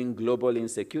 being global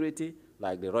insecurity,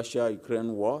 like the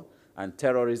Russia-Ukraine war, and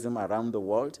terrorism around the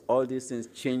world. All these things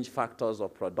change factors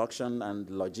of production and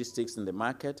logistics in the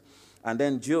market. And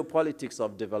then geopolitics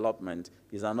of development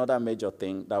is another major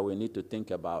thing that we need to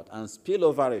think about, and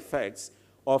spillover effects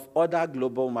of other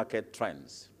global market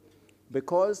trends.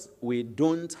 Because we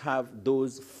don't have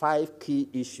those 5 key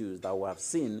issues that we have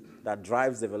seen that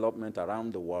drives development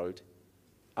around the world,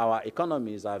 our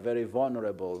economies are very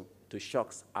vulnerable to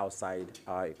shocks outside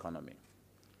our economy.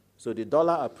 So the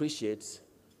dollar appreciates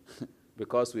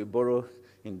because we borrow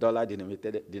in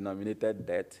dollar-denominated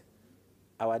debt.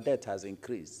 Our debt has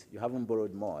increased. You haven't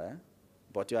borrowed more, eh?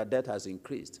 But your debt has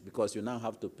increased because you now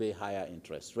have to pay higher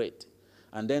interest rate.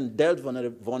 And then debt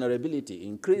vulnerability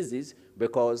increases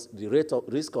because the rate of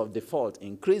risk of default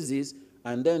increases,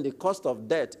 and then the cost of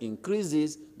debt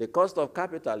increases, the cost of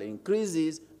capital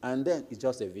increases, and then it's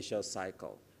just a vicious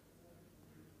cycle.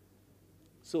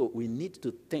 So we need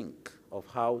to think of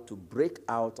how to break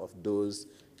out of those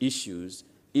issues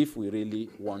if we really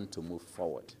want to move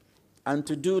forward. And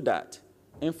to do that,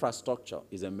 infrastructure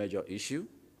is a major issue.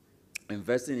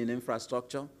 Investing in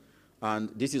infrastructure, and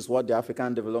this is what the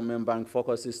African Development Bank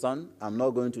focuses on. I'm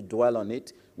not going to dwell on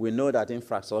it. We know that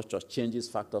infrastructure changes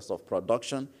factors of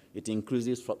production. It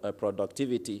increases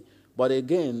productivity. But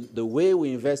again, the way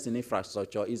we invest in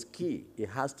infrastructure is key. It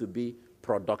has to be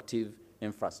productive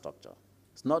infrastructure.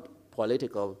 It's not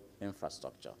political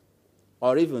infrastructure,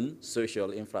 or even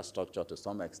social infrastructure to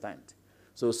some extent.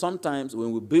 So sometimes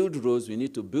when we build roads, we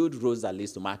need to build roads that lead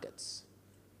to markets,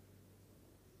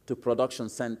 to production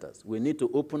centers. We need to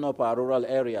open up our rural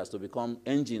areas to become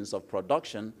engines of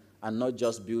production and not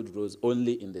just build roads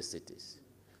only in the cities.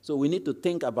 So we need to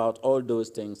think about all those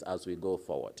things as we go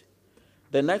forward.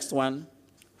 The next one,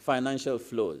 financial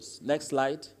flows. Next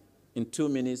slide. In 2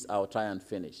 minutes, I'll try and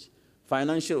finish.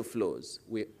 Financial flows.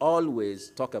 We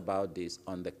always talk about this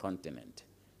on the continent.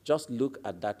 Just look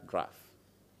at that graph.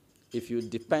 If you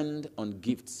depend on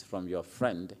gifts from your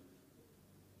friend,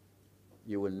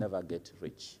 you will never get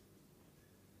rich.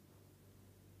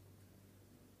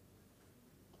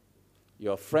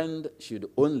 Your friend should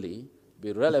only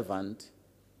be relevant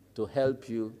to help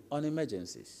you on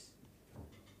emergencies.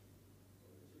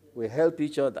 We help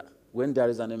each other when there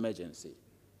is an emergency,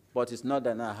 but it's not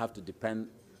that now I have to depend.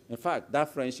 In fact,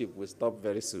 that friendship will stop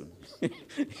very soon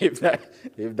if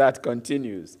that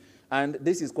continues. And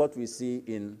this is what we see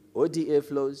in ODA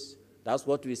flows. That's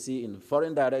what we see in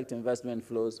foreign direct investment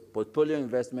flows, portfolio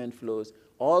investment flows.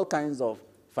 All kinds of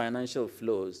financial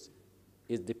flows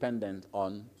is dependent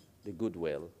on the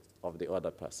goodwill of the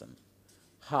other person.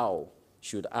 How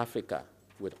should Africa,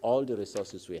 with all the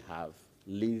resources we have,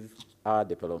 leave our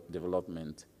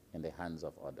development in the hands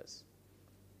of others?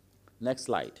 Next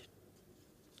slide.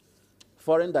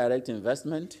 Foreign direct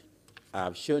investment, I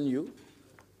have shown you.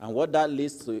 And what that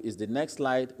leads to is the next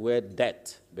slide, where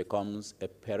debt becomes a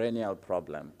perennial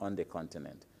problem on the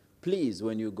continent. Please,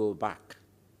 when you go back,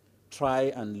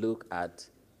 try and look at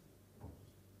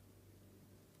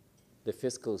the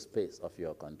fiscal space of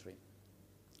your country.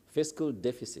 Fiscal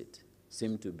deficit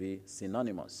seems to be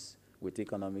synonymous with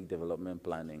economic development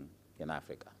planning in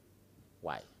Africa.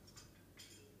 Why?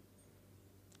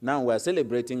 Now we're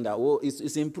celebrating that, oh,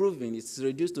 it's improving, it's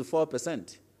reduced to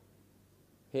 4%.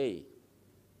 Hey,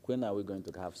 when are we going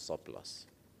to have surplus?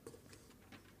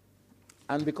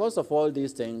 And because of all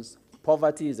these things,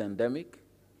 poverty is endemic,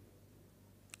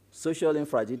 social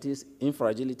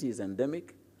infragility is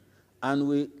endemic, and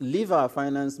we leave our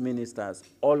finance ministers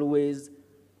always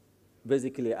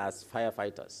basically as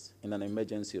firefighters in an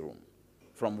emergency room,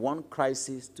 from one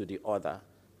crisis to the other,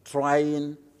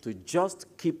 trying to just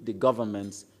keep the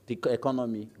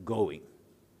economy going,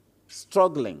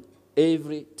 struggling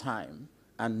every time,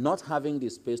 and not having the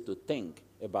space to think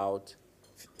about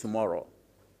tomorrow,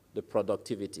 the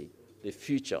productivity, the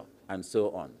future, and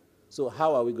so on. So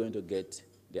how are we going to get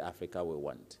the Africa we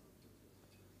want?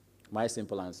 My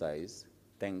simple answer is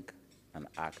think and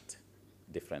act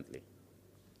differently.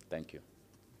 Thank you.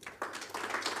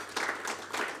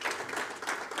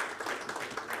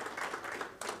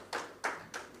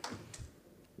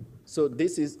 So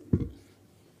this is...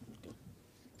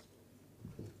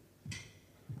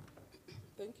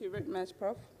 Thank you very much,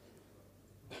 Prof.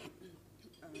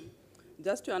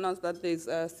 Just to announce that there's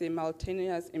a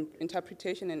simultaneous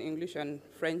interpretation in English and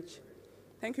French.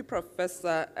 Thank you,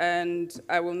 Professor, and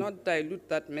I will not dilute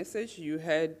that message. You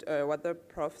heard what the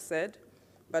Prof said,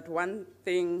 but one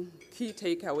thing, key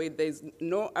takeaway, there's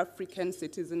no African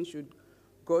citizen should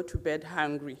go to bed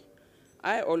hungry.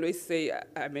 I always say,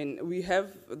 I mean, we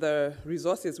have the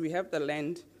resources, we have the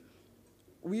land.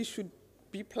 We should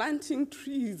be planting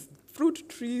trees, fruit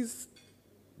trees,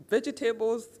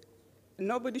 vegetables.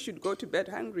 Nobody should go to bed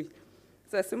hungry.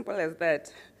 It's as simple as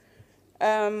that.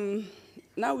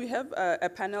 Now we have a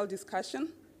panel discussion,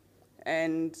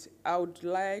 and I would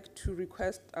like to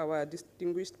request our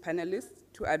distinguished panelists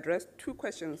to address 2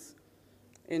 questions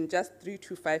in just 3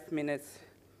 to 5 minutes,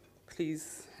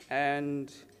 please.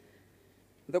 And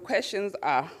the questions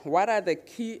are, what are the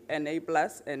key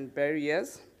enablers and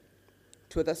barriers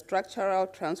to the structural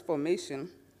transformation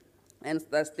and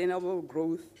sustainable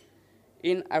growth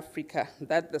in Africa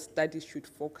that the study should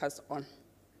focus on?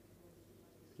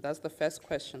 That's the first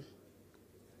question.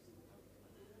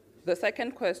 The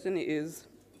second question is,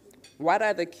 what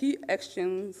are the key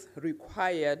actions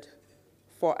required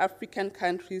for African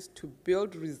countries to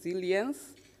build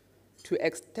resilience to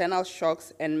external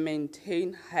shocks and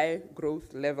maintain high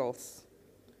growth levels?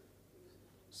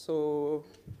 So,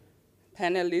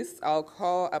 panelists, I'll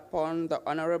call upon the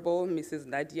Honorable Mrs.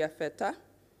 Nadia Feta,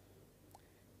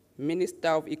 Minister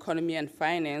of Economy and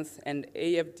Finance and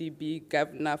AFDB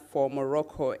Governor for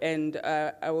Morocco. And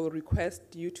I will request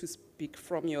you to speak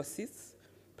from your seats,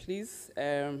 please.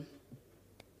 The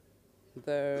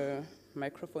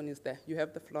microphone is there. You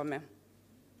have the floor, ma'am.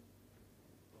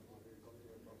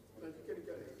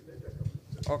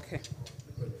 Okay.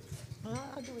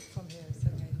 I'll do it from here. It's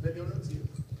okay. They do not see you.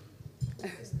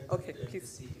 Okay,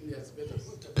 please. Yes, better.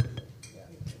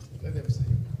 Let them see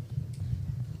you.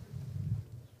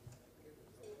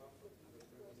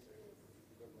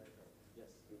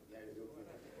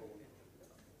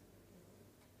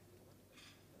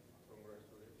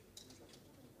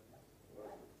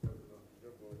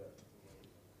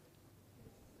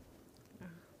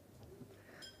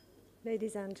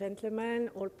 Ladies and gentlemen,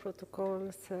 all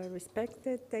protocols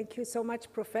respected. Thank you so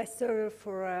much, Professor,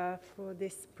 for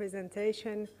this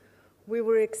presentation. We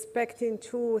were expecting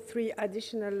 2 or 3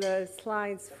 additional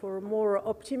slides for more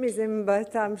optimism,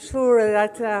 but I'm sure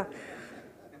that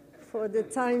for the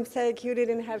time's sake, you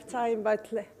didn't have time, but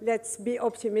let's be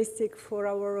optimistic for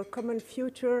our common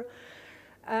future.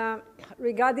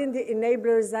 Regarding the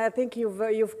enablers, I think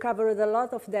you've covered a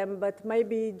lot of them, but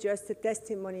maybe just a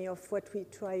testimony of what we're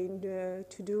trying to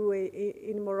do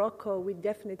in Morocco. We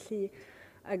definitely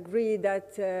agree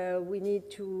that we need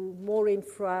to more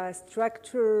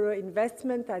infrastructure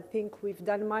investment. I think we've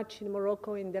done much in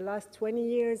Morocco in the last 20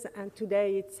 years, and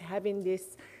today it's having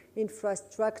this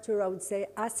infrastructure, I would say,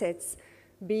 assets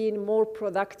being more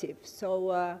productive.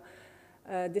 So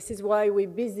this is why we're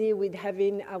busy with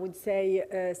having, I would say,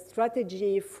 a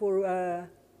strategy for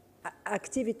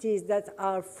activities that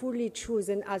are fully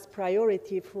chosen as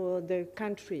priority for the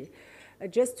country.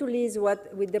 Just to leave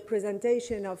with the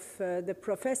presentation of the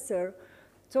professor,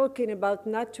 talking about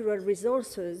natural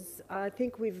resources, I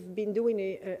think we've been doing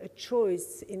a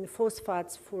choice in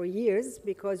phosphates for years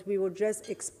because we were just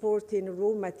exporting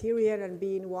raw material and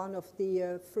being one of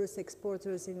the first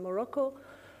exporters in Morocco.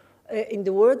 In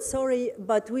the world, sorry,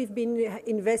 but we've been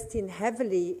investing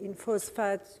heavily in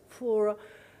phosphates for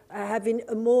having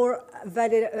a more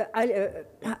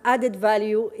added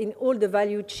value in all the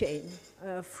value chain,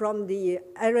 from the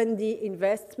R&D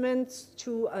investments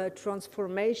to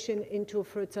transformation into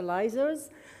fertilizers.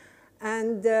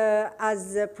 And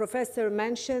as the professor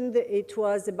mentioned, it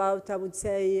was about, I would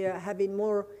say, having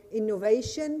more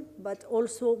innovation, but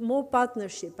also more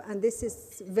partnership, and this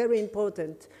is very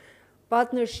important.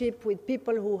 Partnership with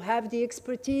people who have the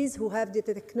expertise, who have the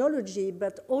technology,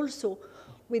 but also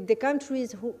with the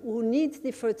countries who need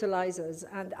the fertilizers.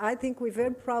 And I think we're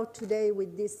very proud today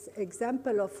with this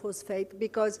example of phosphate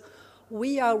because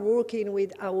we are working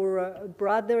with our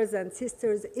brothers and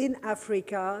sisters in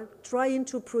Africa, trying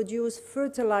to produce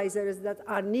fertilizers that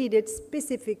are needed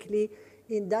specifically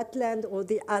in that land or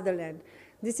the other land.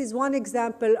 This is one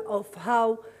example of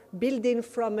how building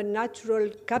from a natural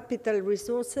capital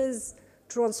resources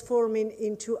transforming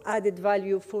into added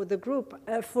value for the group,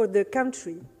 for the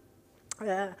country.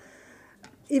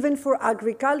 Even for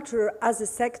agriculture as a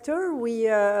sector,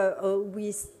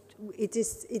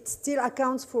 it still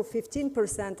accounts for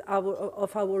 15%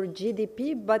 of our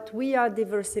GDP, but we are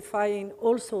diversifying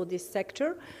also this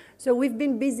sector. So we've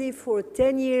been busy for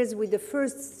 10 years with the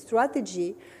first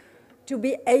strategy to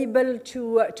be able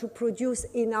to produce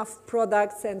enough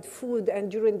products and food. And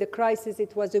during the crisis,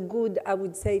 it was a good, I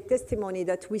would say, testimony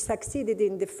that we succeeded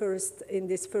in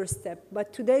this first step.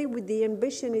 But today, the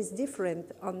ambition is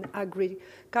different on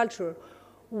agriculture.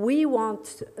 We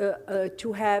want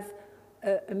to have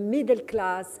a middle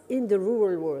class in the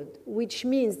rural world, which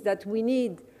means that we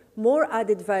need more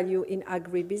added value in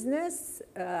agribusiness,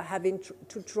 having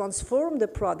to transform the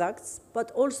products,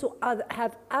 but also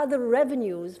have other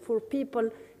revenues for people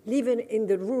living in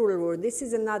the rural world. This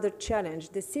is another challenge.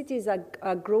 The cities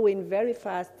are growing very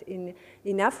fast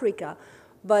in Africa,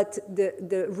 but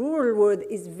the rural world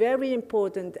is very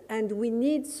important, and we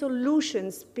need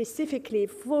solutions specifically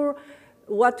for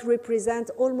what represents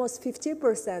almost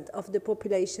 50% of the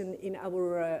population in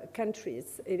our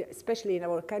countries, especially in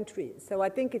our country. So I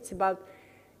think it's about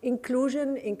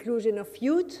inclusion of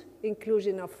youth,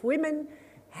 inclusion of women,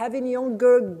 having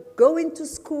younger going to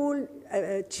school,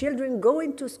 children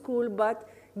going to school, but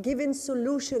giving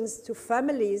solutions to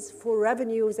families for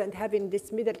revenues and having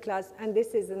this middle class. And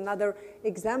this is another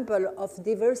example of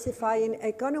diversifying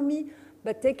economy,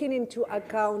 but taking into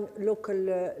account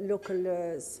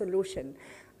local solution.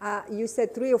 You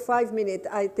said 3 or 5 minutes.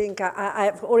 I think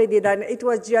I've already done. It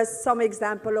was just some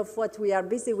example of what we are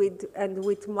busy with, and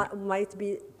which might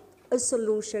be a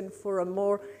solution for a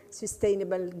more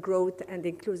sustainable growth and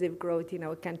inclusive growth in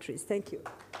our countries. Thank you.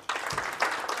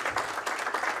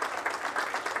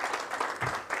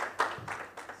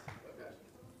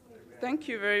 Thank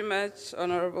you very much,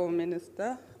 Honorable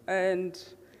Minister. And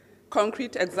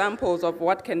concrete examples of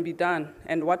what can be done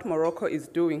and what Morocco is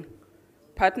doing.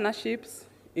 Partnerships,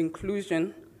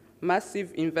 inclusion,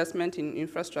 massive investment in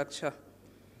infrastructure.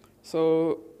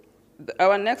 So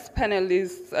our next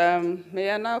panelist,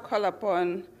 may I now call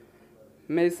upon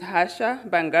Ms. Harsha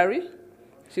Bangari.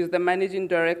 She's the Managing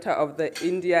Director of the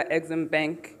India Exim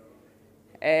Bank.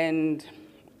 And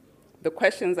the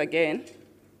questions again,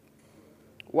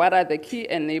 what are the key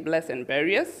enablers and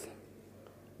barriers?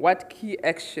 What key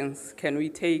actions can we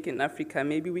take in Africa?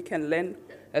 Maybe we can learn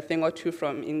a thing or two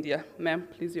from India. Ma'am,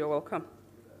 please, you're welcome.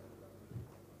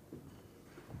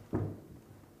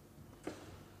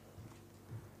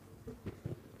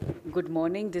 Good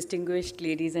morning, distinguished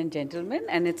ladies and gentlemen,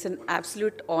 and it's an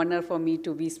absolute honor for me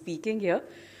to be speaking here.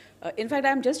 In fact,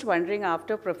 I'm just wondering,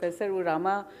 after Professor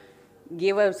Urama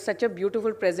gave such a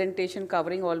beautiful presentation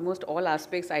covering almost all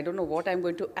aspects, I don't know what I'm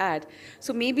going to add.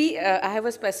 So maybe I have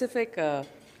a specific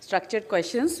structured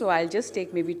questions, so I'll just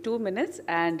take maybe 2 minutes.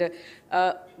 And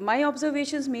my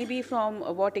observations may be from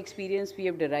what experience we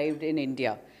have derived in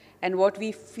India and what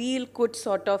we feel could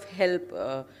sort of help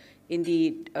in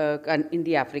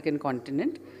the African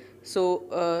continent. So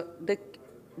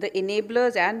the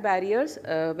enablers and barriers,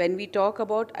 when we talk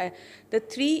about the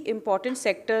 3 important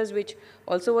sectors which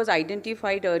also was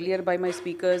identified earlier by my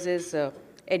speakers is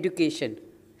education.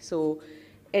 So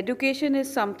education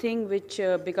is something which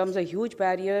becomes a huge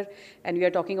barrier, and we are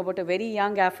talking about a very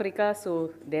young Africa,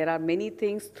 so there are many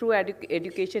things through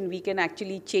education we can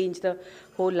actually change the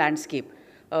whole landscape.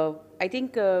 I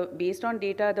think based on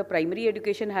data, the primary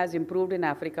education has improved in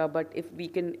Africa, but if we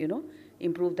can,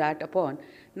 improve that upon.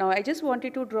 Now, I just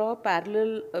wanted to draw a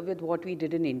parallel with what we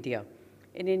did in India.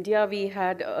 In India, we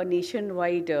had a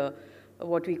nationwide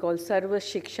what we call Sarva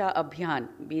Shiksha Abhiyan.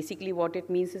 Basically, what it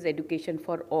means is education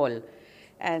for all.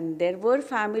 And there were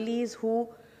families who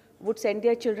would send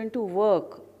their children to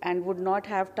work and would not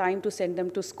have time to send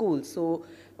them to school. So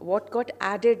what got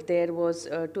added there was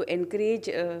to encourage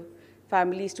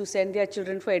families to send their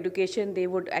children for education. They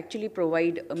would actually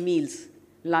provide meals,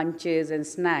 lunches and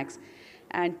snacks.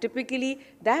 And typically,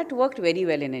 that worked very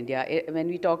well in India. When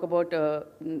we talk about,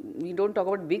 we don't talk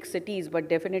about big cities, but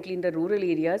definitely in the rural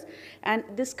areas, and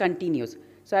this continues.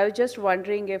 So I was just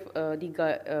wondering if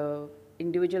the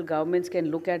individual governments can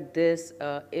look at this,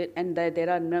 and that there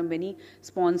are many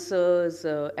sponsors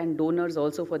and donors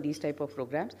also for these type of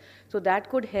programs. So that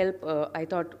could help, I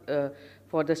thought,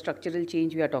 for the structural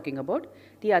change we are talking about.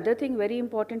 The other thing very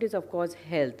important is, of course,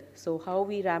 health. So how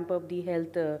we ramp up the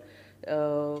health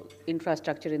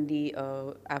infrastructure in the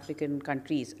African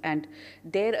countries. And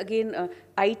there again,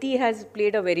 IT has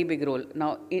played a very big role.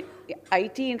 Now,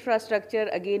 IT infrastructure,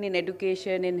 again in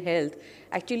education, in health,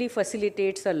 actually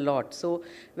facilitates a lot. So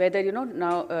whether,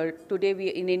 now today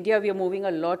in India, we are moving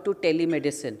a lot to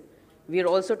telemedicine, We are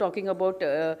also talking about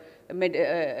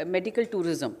medical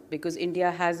tourism, because India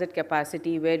has that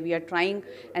capacity where we are trying,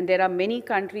 and there are many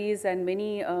countries and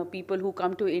many people who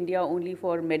come to India only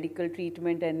for medical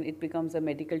treatment, and it becomes a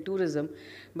medical tourism.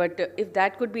 But if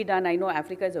that could be done, I know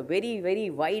Africa is a very, very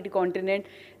wide continent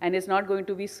and it's not going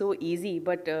to be so easy,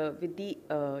 but with the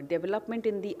development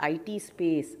in the IT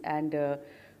space and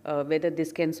whether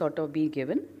this can sort of be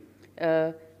given.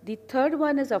 The third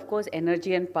one is, of course,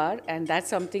 energy and power, and that's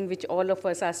something which all of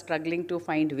us are struggling to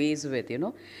find ways with, you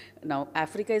know. Now,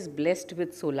 Africa is blessed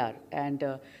with solar, and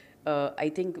I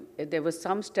think there was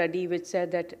some study which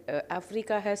said that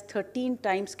Africa has 13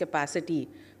 times capacity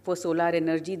for solar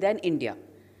energy than India.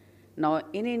 Now,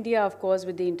 in India, of course,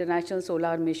 with the International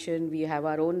Solar Mission, we have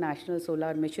our own national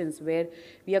solar missions where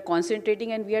we are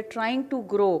concentrating and we are trying to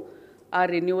grow our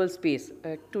renewable space.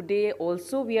 Today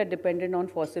also we are dependent on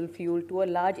fossil fuel to a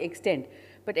large extent,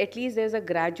 but at least there's a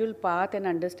gradual path and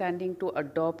understanding to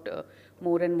adopt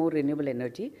more and more renewable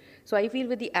energy. So I feel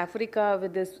with the Africa,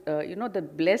 with this, you know, the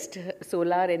blessed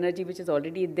solar energy which is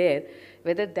already there,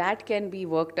 whether that can be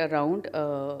worked around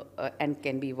and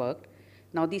can be worked.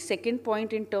 Now the second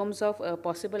point in terms of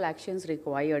possible actions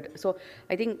required. So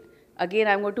I think, again,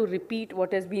 I'm going to repeat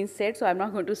what has been said, so I'm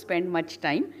not going to spend much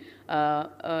time.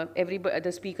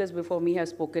 The speakers before me have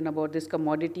spoken about this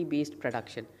commodity-based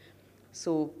production.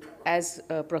 So as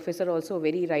Professor also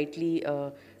very rightly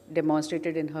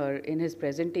demonstrated in his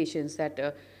presentations,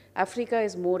 that Africa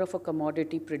is more of a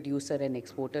commodity producer and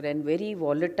exporter and very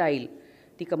volatile.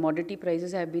 The commodity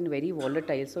prices have been very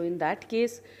volatile. So in that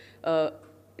case,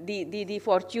 the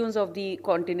fortunes of the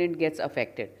continent gets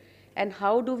affected. And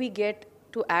how do we get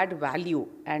to add value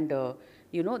and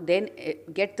you know, then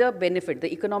get the benefit,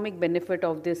 the economic benefit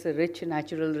of this rich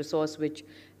natural resource which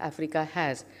Africa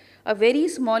has? A very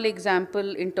small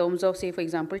example in terms of, say, for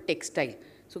example, textile.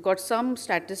 So got some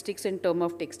statistics in terms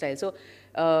of textile. So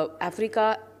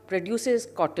Africa produces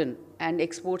cotton and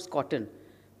exports cotton,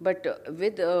 but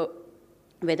with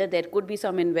whether there could be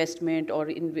some investment or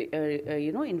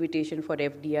you know, invitation for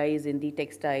FDIs in the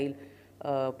textile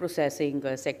processing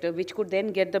sector, which could then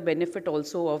get the benefit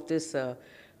also of this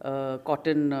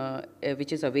cotton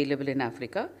which is available in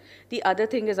Africa. The other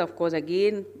thing is, of course,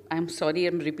 again, I'm sorry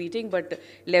I'm repeating, but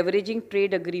leveraging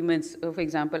trade agreements, for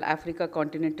example, Africa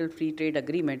Continental Free Trade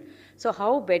Agreement. So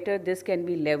how better this can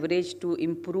be leveraged to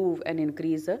improve and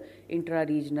increase the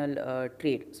intra-regional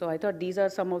trade. So I thought these are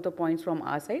some of the points from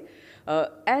our side.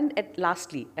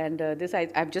 Lastly, and this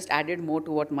I've just added more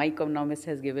to what my economist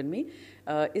has given me,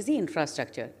 is the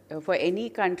infrastructure. For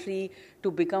any country to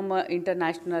become an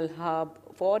international hub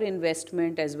for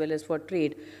investment as well as for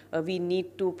trade, we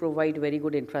need to provide very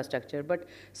good infrastructure. But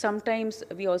sometimes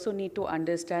we also need to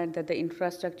understand that the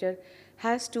infrastructure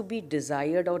has to be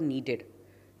desired or needed.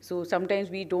 So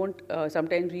sometimes we don't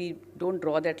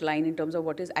draw that line in terms of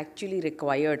what is actually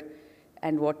required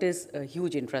and what is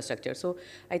huge infrastructure. So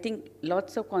I think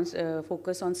lots of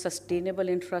focus on sustainable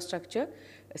infrastructure,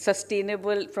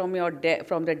 sustainable from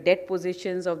the debt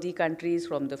positions of the countries,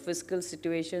 from the fiscal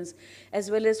situations, as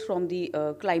well as from the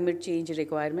climate change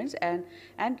requirements, and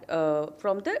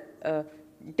from the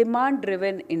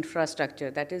demand-driven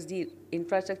infrastructure, that is the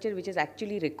infrastructure which is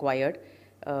actually required.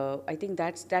 I think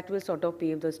that will sort of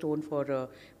pave the stone for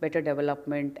better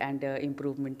development and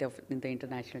improvement in the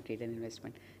international trade and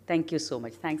investment. Thank you so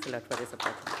much. Thanks a lot for this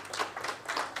opportunity.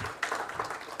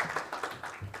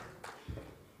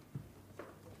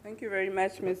 Thank you very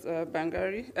much, Ms.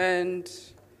 Bangari. And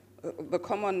the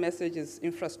common message is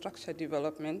infrastructure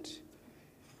development,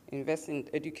 invest in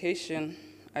education,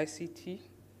 ICT.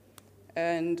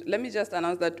 And let me just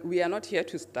announce that we are not here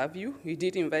to starve you. We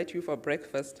did invite you for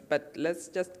breakfast, but let's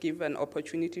just give an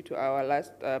opportunity to our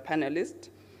last panelist,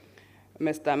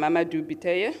 Mr. Mamadou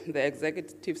Biteye, the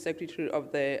Executive Secretary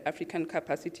of the African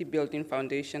Capacity Building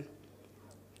Foundation.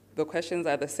 The questions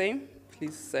are the same.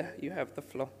 Please, sir, you have the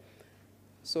floor.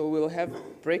 So we'll have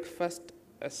breakfast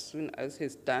as soon as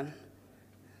he's done.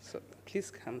 So please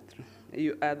come through.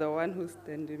 You are the one who's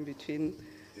standing between.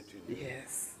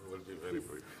 Yes. We'll be very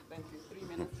brief. Thank you. 3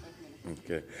 minutes, 5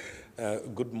 minutes. Okay.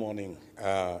 Good morning,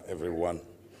 everyone.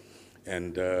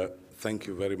 And thank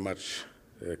you very much,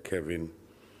 Kevin,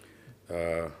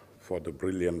 for the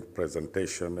brilliant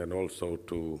presentation, and also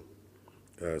to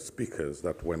speakers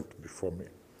that went before me.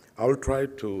 I'll try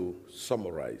to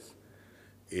summarize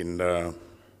in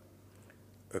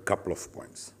a couple of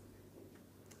points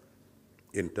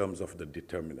in terms of the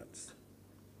determinants.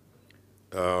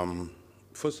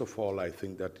 First of all, I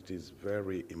think that it is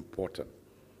very important.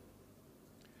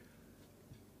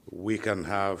 We can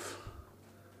have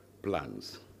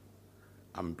plans,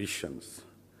 ambitions,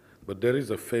 but there is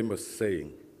a famous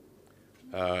saying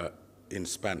in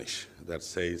Spanish that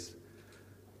says,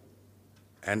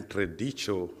 entre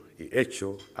dicho y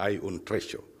hecho hay un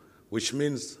trecho, which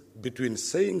means between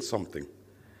saying something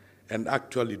and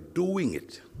actually doing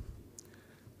it,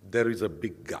 there is a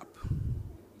big gap.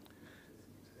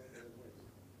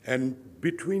 And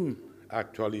between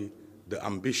actually the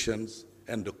ambitions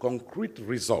and the concrete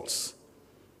results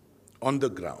on the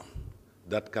ground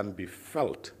that can be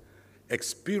felt,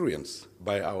 experienced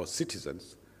by our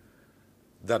citizens,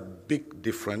 that big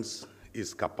difference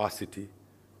is capacity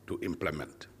to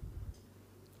implement.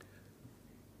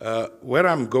 Where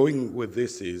I'm going with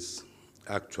this is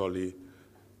actually,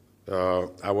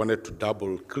 I wanted to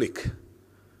double click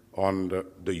on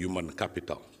the human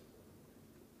capital,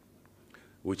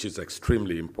 which is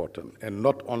extremely important, and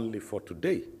not only for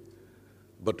today,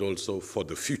 but also for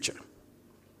the future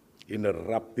in a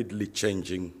rapidly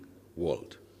changing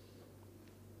world.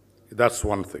 That's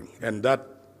one thing, and that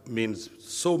means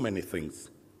so many things,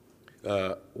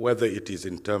 whether it is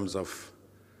in terms of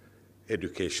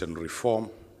education reform,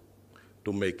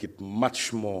 to make it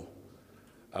much more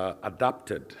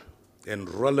adapted and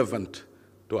relevant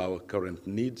to our current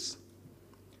needs.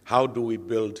 How do we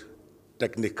build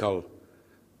technical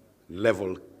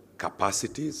level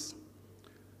capacities?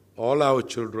 All our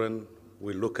children,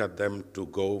 we look at them to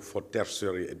go for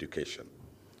tertiary education.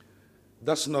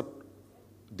 That's not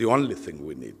the only thing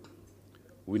we need.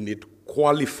 We need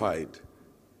qualified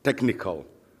technical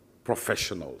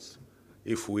professionals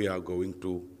if we are going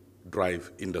to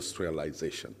drive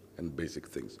industrialization and basic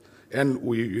things. And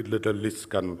the list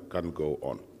can go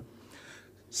on.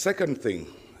 Second thing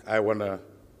I want to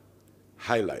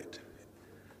highlight,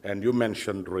 and you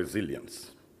mentioned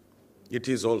resilience. It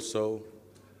is also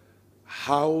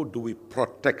how do we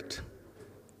protect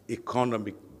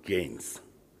economic gains?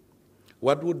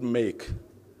 What would make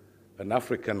an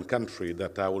African country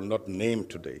that I will not name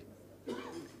today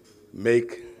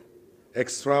make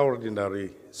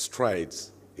extraordinary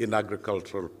strides in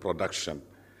agricultural production,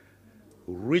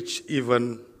 reach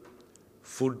even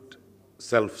food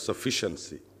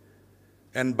self-sufficiency,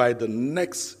 and by the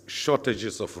next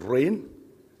shortages of rain,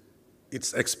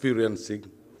 it's experiencing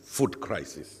food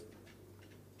crisis?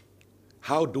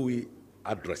 How do we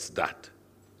address that?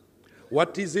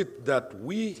 What is it that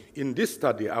we, in this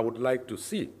study, I would like to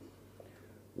see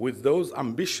with those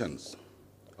ambitions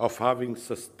of having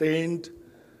sustained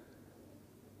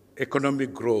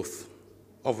economic growth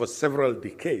over several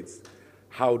decades?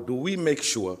 How do we make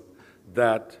sure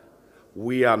that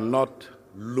we are not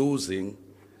losing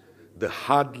the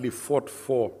hardly fought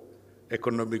for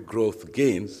economic growth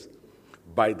gains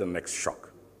by the next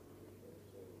shock?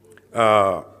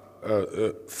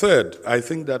 Third, I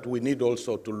think that we need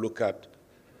also to look at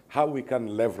how we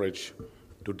can leverage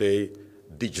today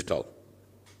digital.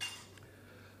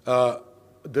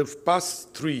 The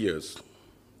past 3 years,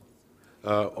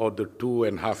 or the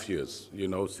 2.5 years,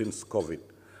 since COVID,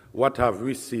 what have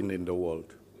we seen in the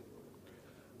world?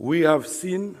 We have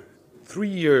seen 3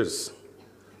 years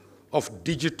of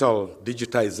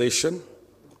digitization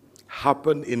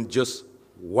happen in just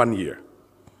 1 year.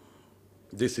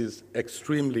 This is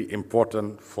extremely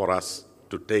important for us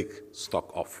to take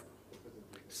stock of.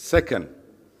 Second,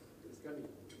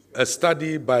 a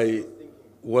study by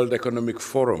World Economic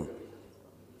Forum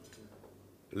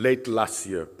late last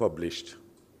year published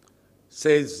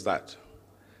says that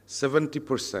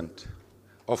 70%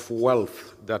 of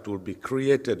wealth that will be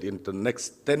created in the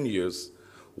next 10 years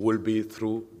will be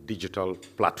through digital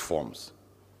platforms.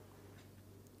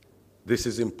 This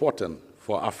is important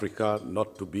for Africa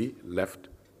not to be left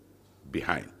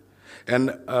behind.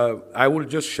 And I will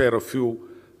just share a few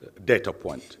data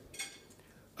points.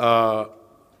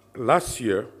 Last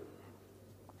year,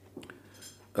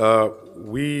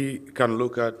 we can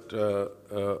look at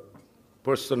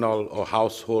personal or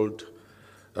household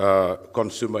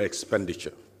consumer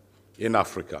expenditure in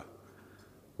Africa,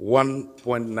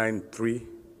 $1.93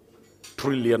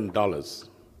 trillion,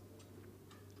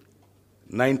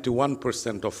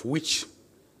 91% of which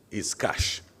is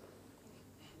cash.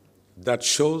 That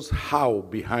shows how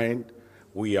behind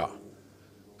we are.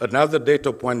 Another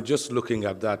data point, just looking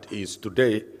at that, is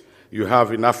today you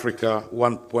have in Africa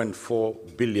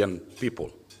 1.4 billion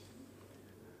people.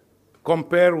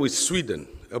 Compare with Sweden,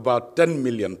 about 10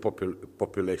 million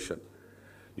population.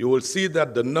 You will see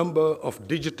that the number of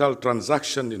digital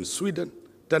transactions in Sweden,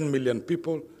 10 million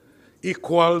people,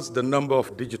 equals the number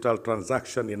of digital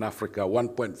transactions in Africa,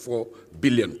 1.4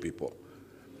 billion people.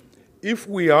 If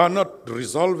we are not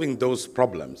resolving those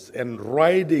problems and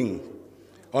riding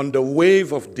on the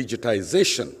wave of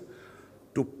digitization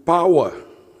to power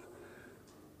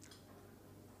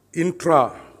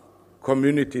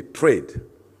intra-community trade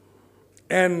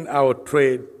and our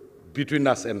trade between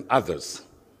us and others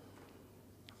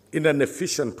in an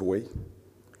efficient way,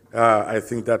 I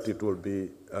think that it will be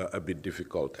a bit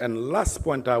difficult. And last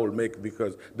point I will make,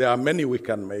 because there are many we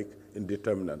can make in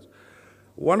determinants.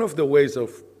 One of the ways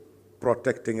of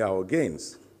protecting our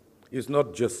gains is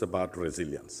not just about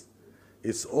resilience.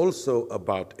 It's also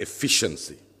about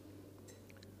efficiency.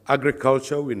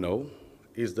 Agriculture, we know,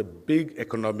 is the big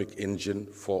economic engine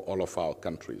for all of our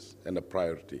countries and a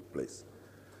priority place.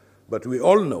 But we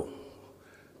all know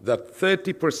that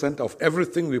 30% of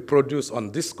everything we produce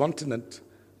on this continent,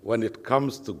 when it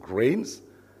comes to grains,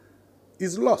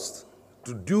 is lost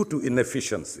due to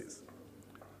inefficiencies.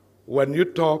 When you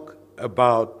talk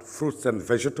about fruits and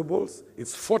vegetables,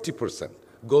 it's 40%,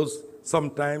 goes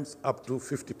sometimes up to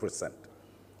 50%,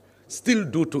 still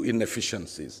due to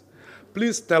inefficiencies.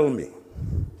 Please tell me,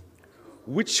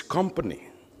 which company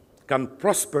can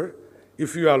prosper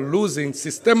if you are losing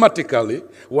systematically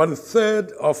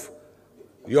 1/3 of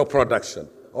your production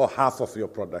or half of your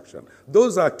production?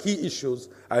 Those are key issues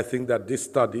I think that this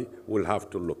study will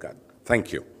have to look at.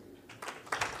 Thank you.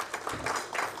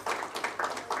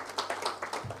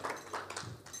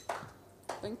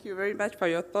 Thank you very much for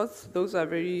your thoughts. Those are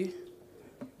very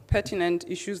pertinent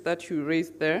issues that you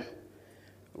raised there.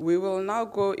 We will now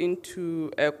go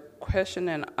into a question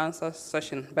and answer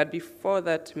session. But before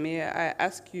that, may I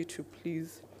ask you to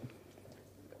please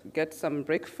get some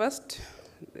breakfast?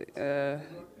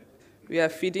 We are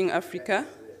feeding Africa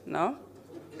now.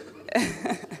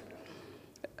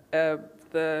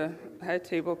 The high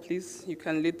table, please, you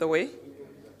can lead the way.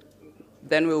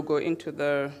 Then we'll go into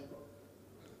the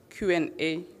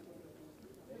Q&A.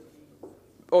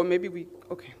 Or maybe we,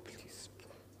 okay, please.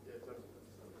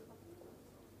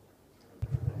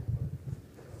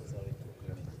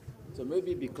 So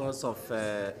maybe because of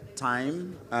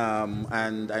time,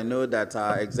 and I know that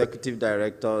our executive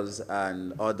directors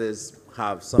and others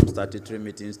have some statutory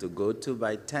meetings to go to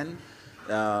by 10,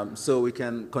 so we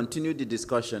can continue the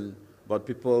discussion, but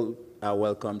people are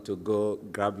welcome to go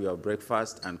grab your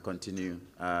breakfast and continue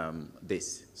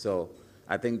this. So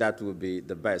I think that will be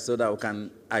the best, so that we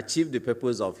can achieve the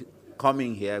purpose of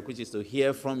coming here, which is to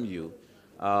hear from you,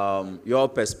 your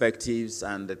perspectives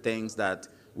and the things that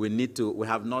we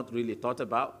have not really thought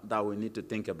about, that we need to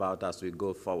think about as we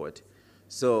go forward.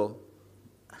 So,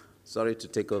 sorry to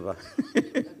take over.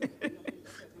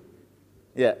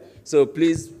 Yeah, so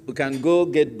please, we can go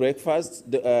get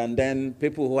breakfast, and then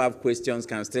people who have questions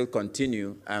can still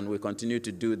continue, and we continue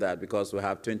to do that because we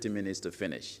have 20 minutes to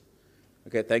finish.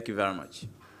 Okay, thank you very much.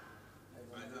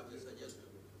 I have a suggestion.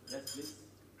 Yes, please.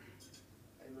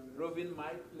 Roving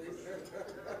mic, please.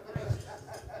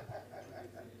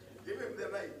 Give him the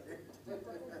mic.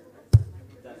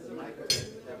 That's the mic.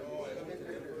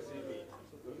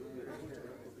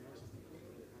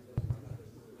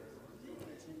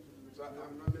 So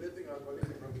I'm nominating our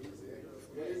colleague from ECA.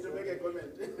 You need to make a comment.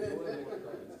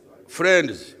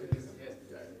 Friends,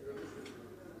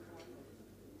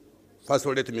 first of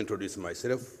all, let me introduce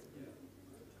myself.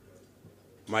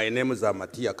 My name is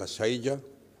Amatia Kashaija.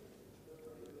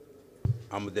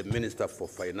 I'm the Minister for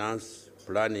Finance,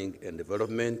 Planning and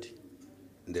Development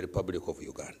in the Republic of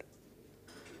Uganda.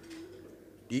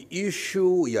 The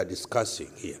issue we are discussing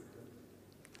here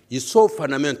is so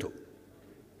fundamental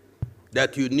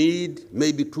that you need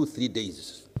maybe 2-3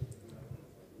 days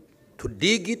to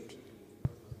dig it,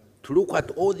 to look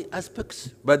at all the aspects.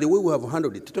 By the way we have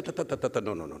handled it,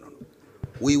 no.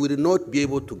 We will not be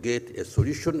able to get a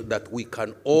solution that we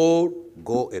can all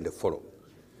go and follow.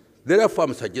 Therefore,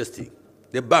 I'm suggesting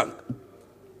the bank,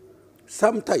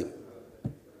 sometime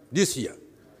this year,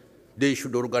 they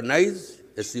should organize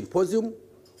a symposium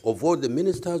of all the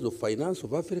ministers of finance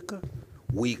of Africa.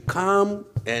 We come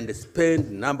and spend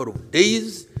a number of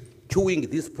days chewing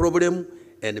this problem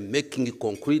and making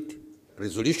concrete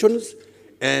resolutions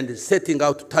and setting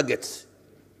out targets,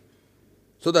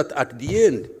 so that at the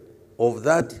end of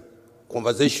that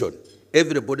conversation,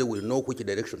 everybody will know which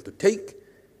direction to take,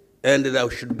 and there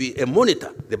should be a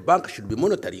monitor. The bank should be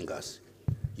monitoring us.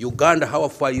 Uganda, how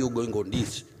far are you going on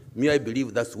this? Me, I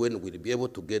believe that's when we'll be able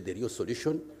to get the real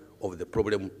solution of the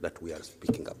problem that we are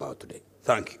speaking about today.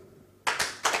 Thank you.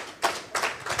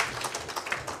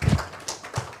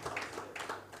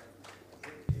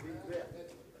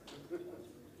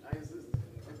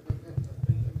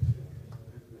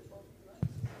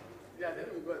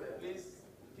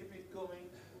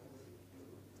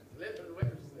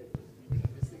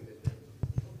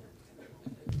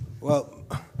 Well,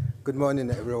 good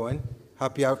morning, everyone.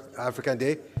 Happy African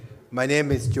Day. My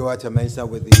name is Joata Mensah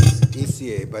with the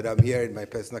ECA, but I'm here in my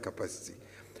personal capacity.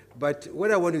 But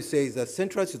what I want to say is that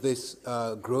central to this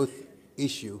growth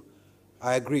issue,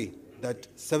 I agree that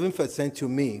 7% to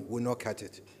me will not cut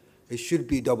it. It should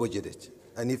be double-digit.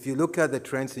 And if you look at the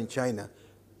trends in China,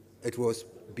 it was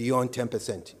beyond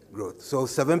 10% growth. So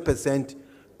 7%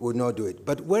 would not do it.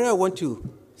 But where I want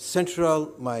to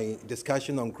central my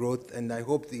discussion on growth, and I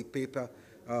hope the paper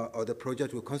or the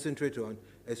project will concentrate on,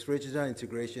 is regional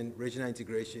integration, regional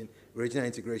integration, regional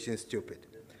integration is stupid.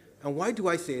 And why do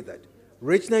I say that?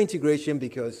 Regional integration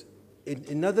because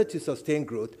in order to sustain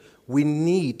growth, we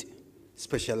need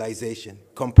specialization,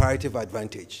 comparative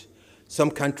advantage. Some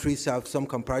countries have some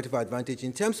comparative advantage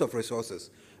in terms of resources,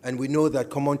 and we know that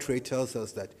common trade tells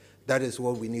us that that is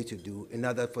what we need to do in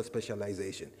order for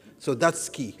specialization. So that's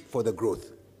key for the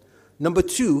growth. Number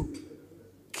two,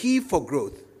 key for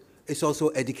growth is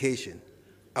also education.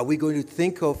 Are we going to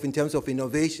think of, in terms of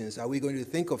innovations, are we going to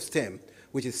think of STEM,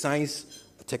 which is science,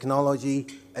 technology,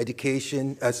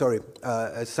 education,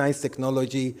 science,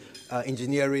 technology,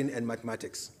 engineering, and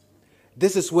mathematics?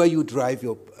 This is where you drive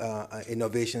your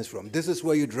innovations from. This is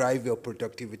where you drive your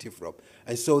productivity from.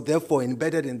 And so therefore,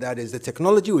 embedded in that is the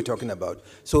technology we're talking about.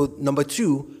 So number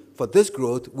two, for this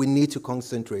growth, we need to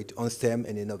concentrate on STEM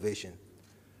and innovation.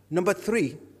 Number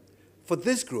three, for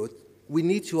this growth, we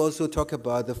need to also talk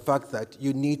about the fact that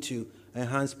you need to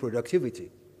enhance productivity.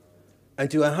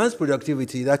 And to enhance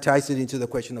productivity, that ties it into the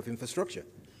question of infrastructure.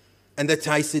 And that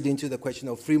ties it into the question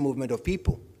of free movement of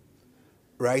people,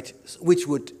 right? Which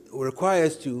would require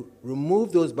us to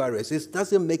remove those barriers. It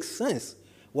doesn't make sense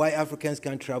why Africans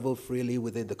can't travel freely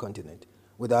within the continent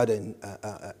without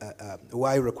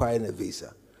why requiring a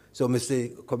visa. So,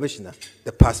 Mr. Commissioner,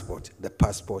 the passport, the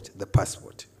passport, the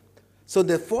passport. So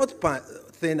the fourth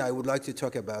thing I would like to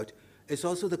talk about is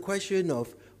also the question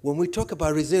of, when we talk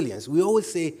about resilience, we always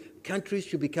say countries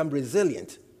should become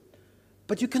resilient.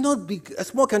 But you cannot be a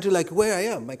small country like where I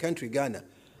am, my country, Ghana.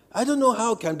 I don't know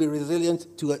how it can be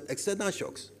resilient to external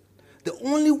shocks. The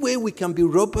only way we can be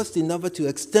robust enough to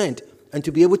extend and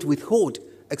to be able to withhold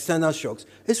external shocks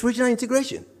is regional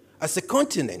integration. As a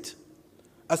continent,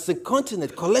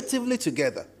 collectively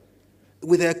together,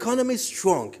 with the economy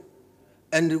strong,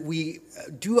 and we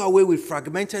do away with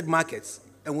fragmented markets,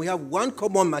 and we have one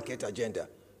common market agenda,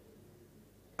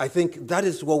 I think that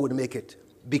is what would make it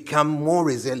become more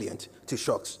resilient to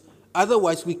shocks.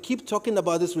 Otherwise, we keep talking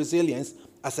about this resilience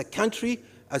as a country,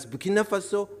 as Burkina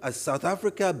Faso, as South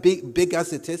Africa, big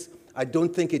as it is, I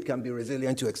don't think it can be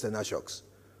resilient to external shocks.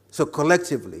 So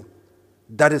collectively,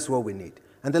 that is what we need.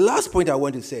 And the last point I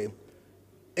want to say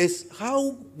is,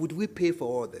 how would we pay for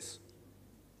all this?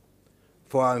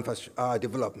 For our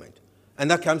development.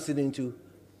 And that comes into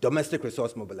domestic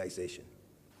resource mobilization.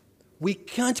 We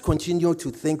can't continue to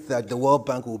think that the World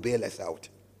Bank will bail us out.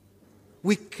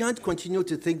 We can't continue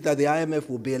to think that the IMF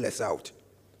will bail us out.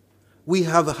 We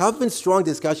have having strong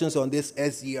discussions on this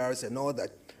SDRs and all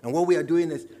that. And what we are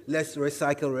doing is, let's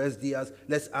recycle SDRs,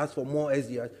 let's ask for more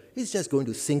SDRs. It's just going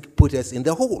to put us in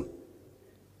the hole.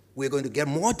 We're going to get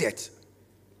more debt.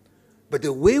 But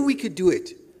the way we could do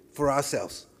it for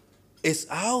ourselves is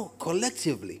how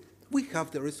collectively we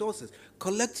have the resources.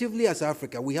 Collectively as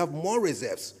Africa, we have more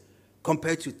reserves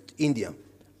compared to India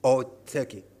or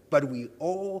Turkey. But we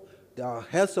all, our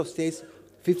heads of states,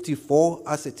 54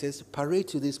 as it is, parade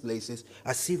to these places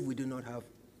as if we do not have.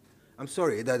 I'm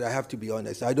sorry that I have to be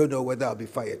honest. I don't know whether I'll be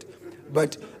fired.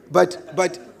 But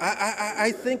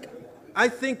I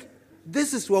think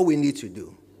this is what we need to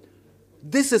do.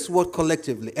 This is what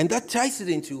collectively, and that ties it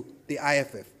into the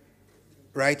IFF,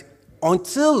 right?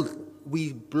 Until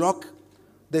we block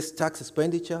this tax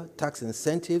expenditure, tax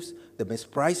incentives, the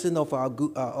mispricing of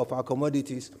our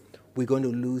commodities, we're going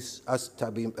to lose, as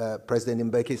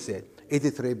President Mbeki said,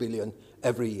 83 billion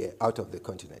every year out of the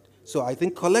continent. So I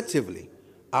think collectively,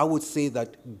 I would say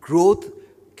that growth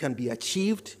can be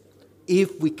achieved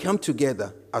if we come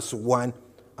together as one,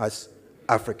 as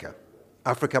Africa.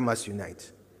 Africa must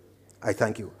unite. I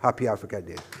thank you. Happy Africa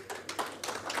Day.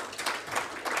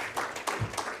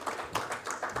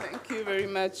 Thank you very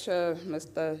much,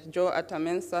 Mr. Joe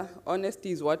Atamensa.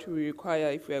 Honesty is what we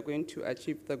require if we are going to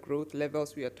achieve the growth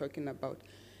levels we are talking about.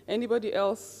 Anybody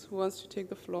else who wants to take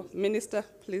the floor? Minister,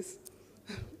 please.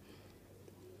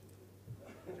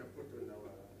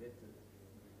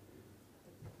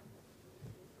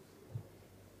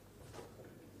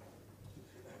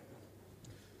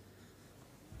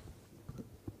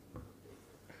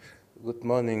 Good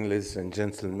morning, ladies and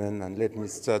gentlemen, and let me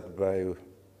start by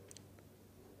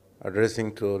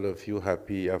addressing to all of you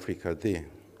Happy Africa Day.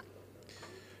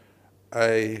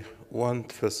 I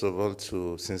want, first of all,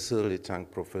 to sincerely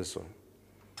thank Professor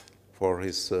for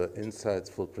his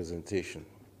insightful presentation.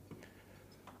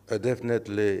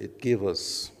 Definitely, it gave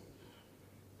us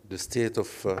the state of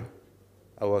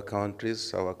our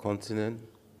countries, our continent,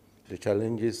 the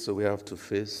challenges we have to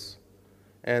face,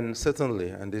 and certainly,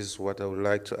 and this is what I would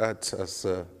like to add, as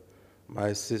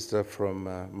my sister from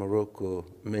Morocco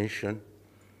mentioned,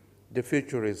 the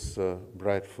future is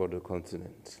bright for the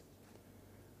continent.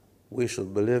 We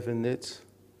should believe in it,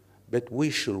 but we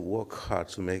should work hard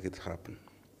to make it happen.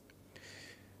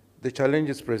 The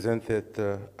challenges presented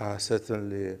are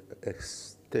certainly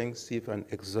extensive and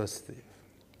exhaustive,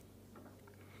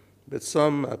 but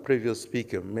some previous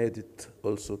speaker made it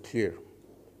also clear.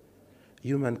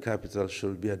 Human capital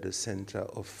should be at the center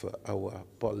of our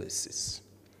policies.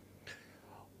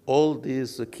 All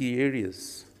these key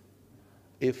areas,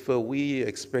 if we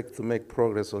expect to make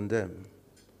progress on them,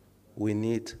 we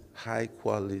need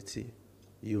high-quality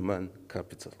human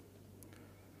capital.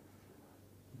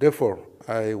 Therefore,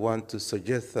 I want to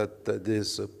suggest that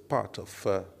this part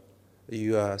of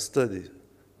your study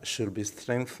should be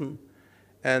strengthened,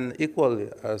 and equally,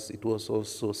 as it was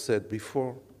also said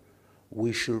before,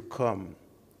 we should come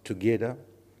together,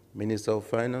 Minister of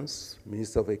Finance,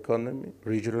 Minister of Economy,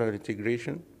 Regional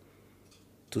Integration,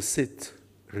 to sit,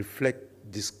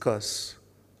 reflect, discuss,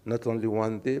 not only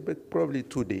one day, but probably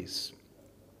 2 days.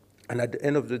 And at the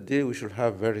end of the day, we should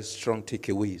have very strong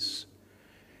takeaways.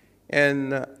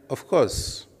 And of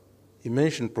course, you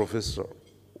mentioned, Professor,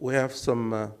 we have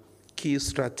some key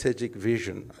strategic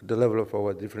vision at the level of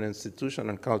our different institutions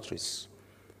and countries.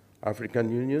 African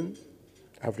Union,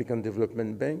 African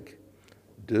Development Bank,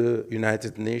 the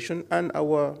United Nations, and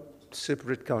our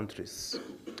separate countries.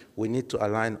 We need to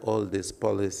align all these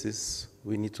policies.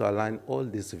 We need to align all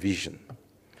this vision.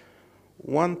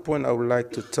 One point I would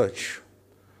like to touch,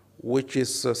 which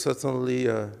is certainly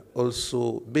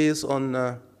also based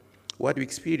on what we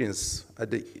experienced at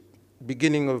the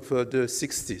beginning of the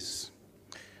 60s.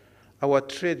 Our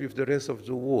trade with the rest of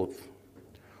the world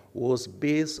was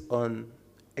based on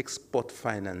export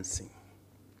financing,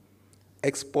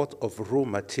 export of raw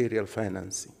material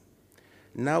financing.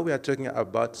 Now we are talking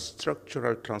about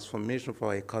structural transformation of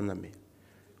our economy.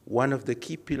 One of the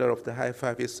key pillars of the High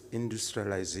Five is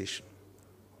industrialization.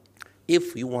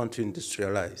 If you want to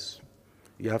industrialize,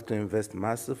 you have to invest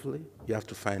massively, you have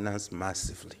to finance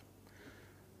massively.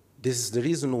 This is the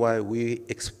reason why we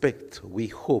expect, we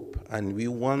hope, and we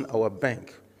want our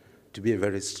bank to be a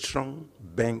very strong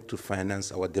bank to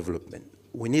finance our development.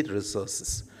 We need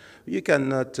resources. You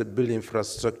cannot build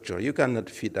infrastructure. You cannot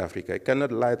feed Africa. You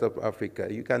cannot light up Africa.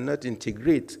 You cannot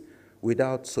integrate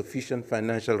without sufficient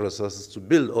financial resources to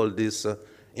build all this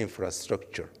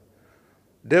infrastructure.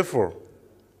 Therefore,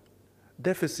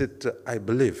 deficit, I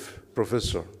believe,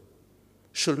 Professor,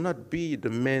 should not be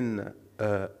the main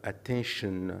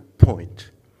attention point.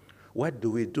 What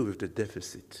do we do with the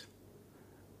deficit?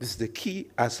 This is the key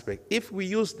aspect. If we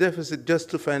use deficit just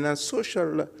to finance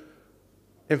social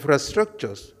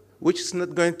infrastructures, which is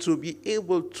not going to be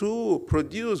able to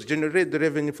generate the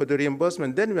revenue for the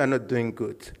reimbursement, then we are not doing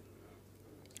good.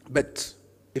 But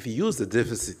if we use the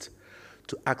deficit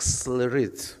to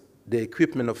accelerate the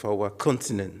equipment of our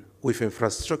continent with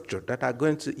infrastructure that are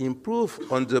going to improve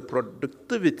on the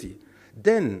productivity,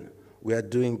 then we are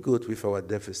doing good with our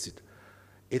deficit.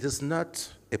 It is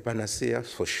not a panacea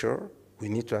for sure. We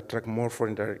need to attract more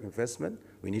foreign direct investment.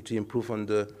 We need to improve on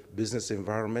the business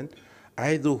environment.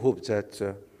 I do hope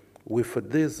that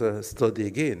with this study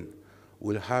again,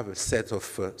 we'll have a set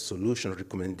of solution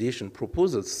recommendation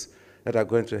proposals that are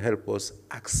going to help us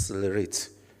accelerate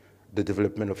the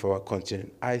development of our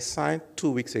continent. I signed 2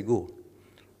 weeks ago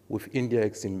with India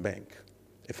Exim Bank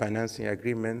a financing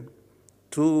agreement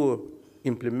to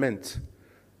implement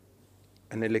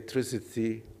an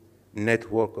electricity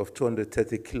network of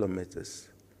 230 kilometers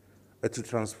to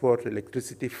transport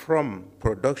electricity from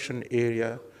production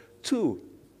area to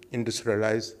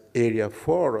industrialized area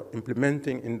for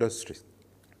implementing industries.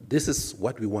 This is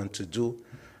what we want to do,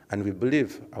 and we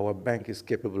believe our bank is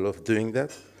capable of doing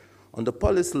that. On the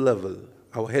policy level,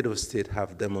 our head of state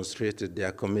have demonstrated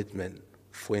their commitment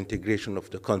for integration of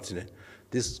the continent.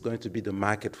 This is going to be the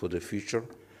market for the future,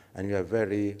 and we are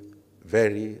very,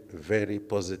 very, very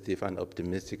positive and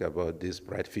optimistic about this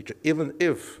bright future. Even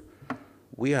if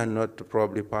we are not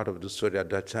probably part of the story at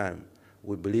that time,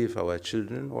 we believe our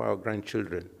children or our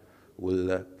grandchildren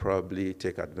will probably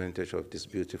take advantage of this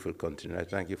beautiful continent. I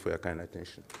thank you for your kind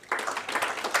attention.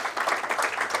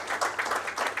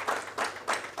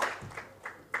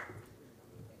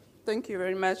 Thank you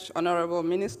very much, Honorable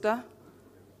Minister.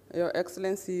 Your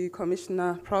Excellency,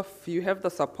 Commissioner, Prof, you have the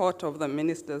support of the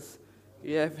ministers.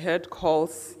 You have heard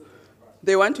calls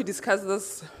they want to discuss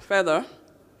this further.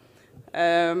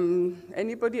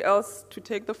 Anybody else to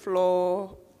take the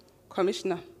floor?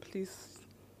 Commissioner, please.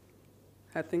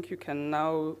 I think you can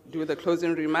now do the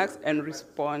closing remarks and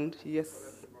respond.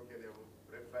 Yes.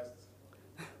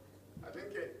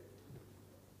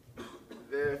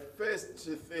 The first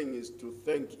thing is to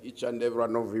thank each and every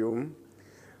one of you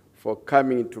for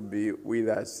coming to be with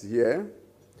us here.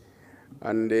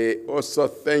 And also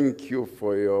thank you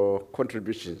for your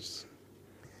contributions.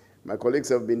 My colleagues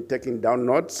have been taking down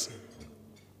notes,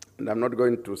 and I'm not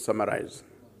going to summarize.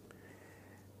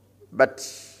 But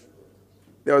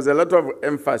there was a lot of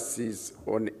emphasis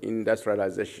on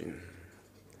industrialization.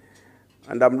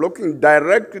 And I'm looking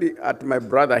directly at my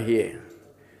brother here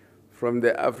from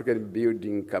the African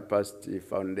Building Capacity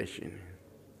Foundation.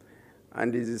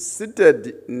 And he is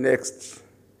seated next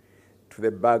to the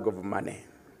bag of money.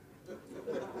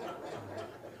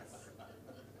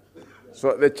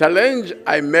 So the challenge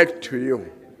I make to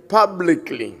you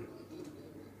publicly,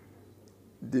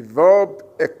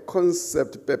 develop a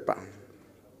concept paper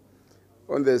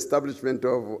on the establishment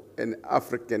of an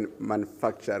African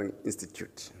Manufacturing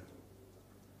Institute,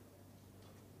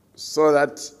 so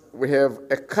that we have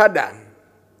a cadre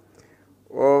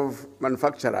of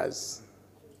manufacturers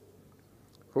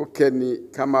who can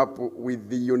come up with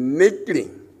the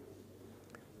uniquely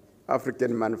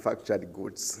African manufactured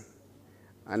goods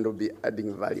and will be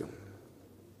adding value.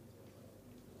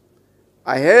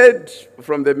 I heard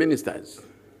from the ministers,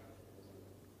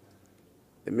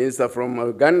 the minister from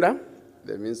Uganda,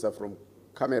 the minister from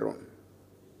Cameroon.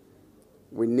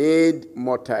 We need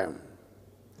more time.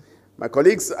 My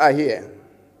colleagues are here.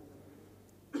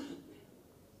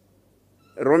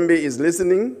 Rombi is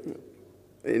listening,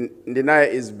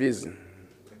 Ndinaya is busy.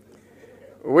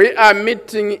 We are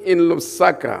meeting in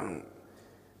Lusaka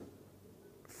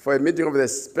for a meeting of the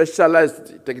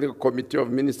Specialized Technical Committee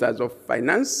of Ministers of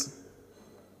Finance,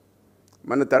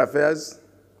 Monetary Affairs,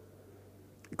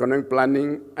 Economic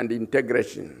Planning, and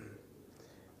Integration.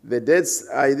 The dates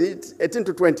are 18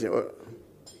 to 20, or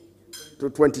to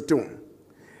 22.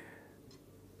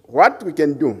 What we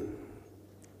can do,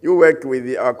 you work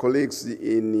with our colleagues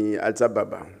in Addis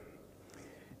Ababa.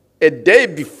 A day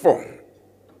before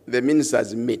the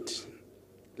ministers meet,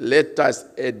 let us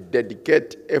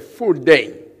dedicate a full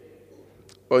day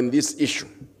on this issue.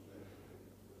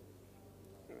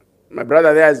 My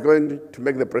brother there is going to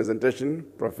make the presentation,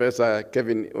 Professor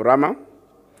Kevin Urama.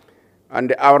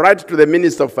 And I'll write to the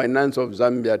Minister of Finance of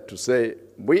Zambia to say,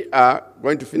 we are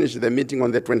going to finish the meeting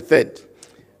on the 23rd.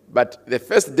 But the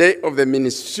first day of the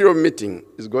ministerial meeting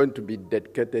is going to be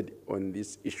dedicated on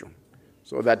this issue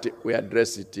so that we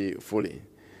address it fully.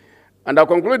 And I'll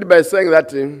conclude by saying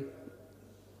that it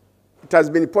has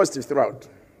been positive throughout.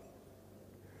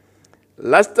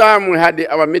 Last time we had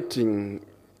our meeting,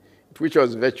 which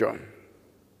was virtual,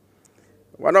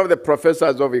 one of the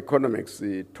professors of economics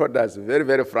told us very,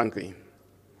 very frankly,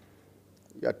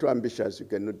 you are too ambitious, you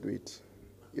cannot do it.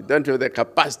 You don't have the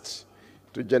capacity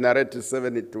to generate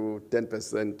 7 to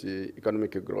 10%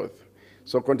 economic growth.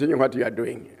 So continue what you are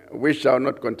doing. We shall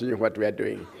not continue what we are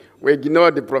doing. We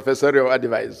ignore the professorial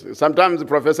advice. Sometimes the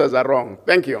professors are wrong.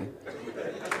 Thank you.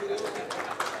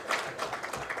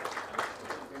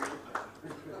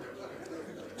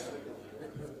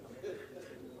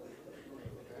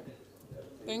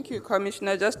 Thank you,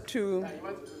 Commissioner. Just to...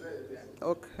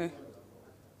 Okay.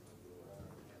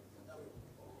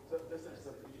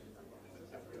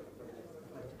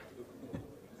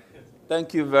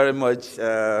 Thank you very much,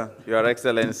 Your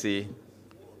Excellency,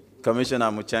 Commissioner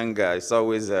Muchanga. It's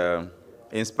always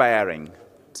inspiring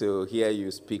to hear you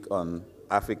speak on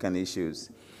African issues.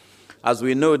 As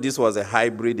we know, this was a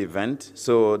hybrid event,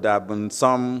 so there have been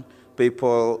some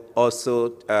people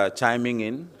also chiming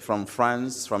in from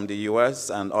France, from the US,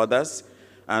 and others.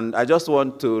 And I just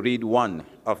want to read one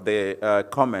of the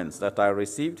comments that I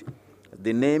received.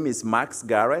 The name is Max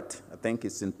Garrett. I think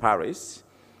it's in Paris.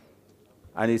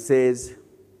 And it says,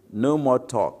 no more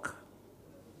talk.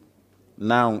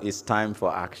 Now it's time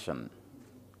for action.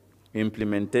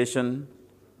 Implementation,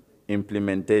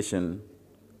 implementation,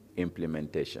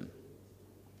 implementation.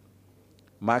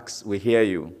 Max, we hear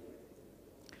you.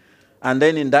 And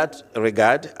then in that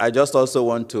regard, I just also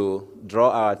want to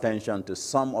draw our attention to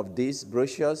some of these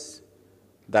brochures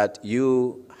that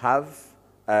you have.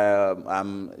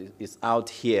 Is out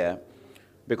here,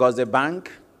 because the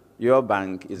bank, your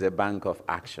bank, is a bank of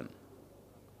action,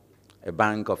 a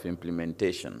bank of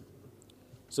implementation.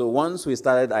 So once we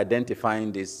started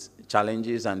identifying these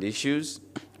challenges and issues,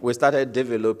 we started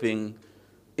developing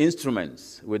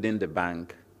instruments within the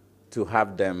bank to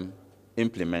have them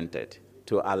implemented,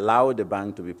 to allow the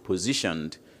bank to be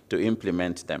positioned to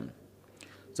implement them.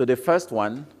 So the first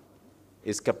one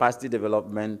is capacity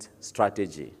development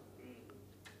strategy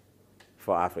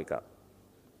for Africa.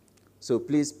 So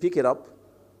please pick it up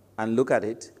and look at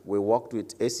it. We worked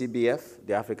with ACBF,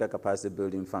 the Africa Capacity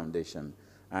Building Foundation,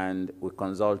 and we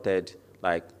consulted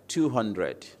like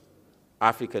 200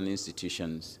 African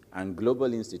institutions and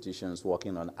global institutions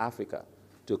working on Africa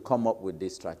to come up with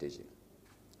this strategy.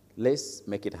 Let's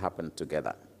make it happen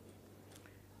together.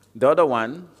 The other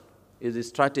one is the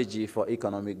strategy for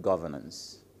economic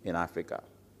governance in Africa,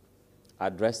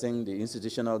 addressing the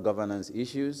institutional governance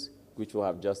issues which we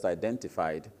have just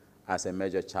identified as a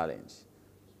major challenge.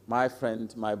 My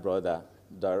friend, my brother,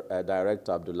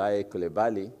 Director Abdoulaye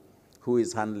Coulibaly, who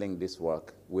is handling this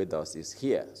work with us, is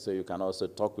here, so you can also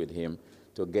talk with him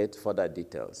to get further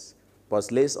details.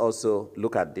 But let's also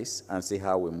look at this and see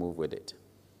how we move with it.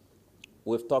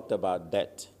 We've talked about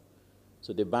debt.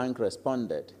 So the bank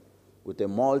responded with a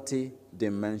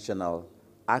multi-dimensional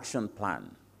action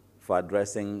plan for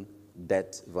addressing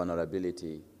debt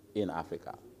vulnerability in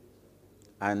Africa.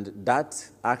 And that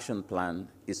action plan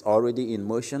is already in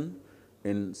motion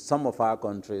in some of our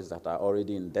countries that are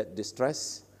already in debt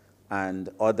distress and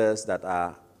others that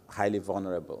are highly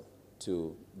vulnerable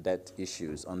to debt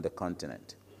issues on the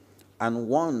continent. And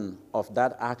one of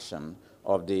that action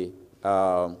of the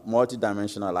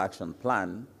multidimensional action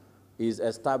plan is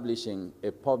establishing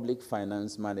a public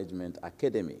finance management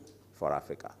academy for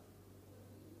Africa.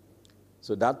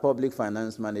 So that public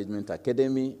finance management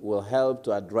academy will help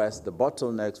to address the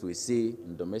bottlenecks we see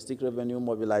in domestic revenue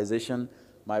mobilization.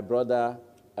 My brother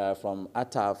from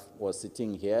ATAF was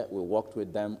sitting here. We worked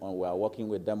with them, and we are working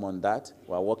with them on that.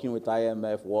 We are working with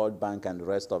IMF, World Bank, and the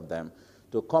rest of them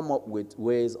to come up with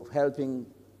ways of helping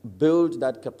build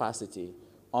that capacity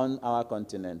on our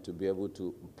continent to be able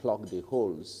to plug the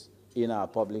holes in our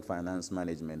public finance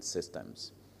management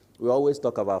systems. We always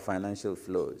talk about financial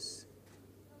flows,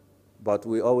 but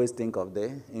we always think of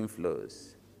the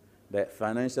inflows. The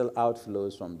financial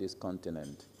outflows from this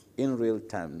continent, in real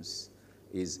terms,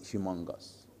 is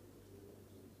humongous.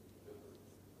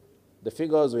 The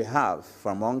figures we have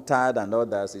from UNCTAD and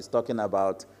others is talking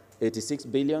about 86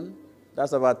 billion.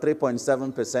 That's about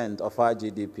 3.7% of our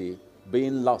GDP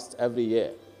being lost every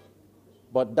year.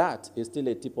 But that is still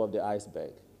a tip of the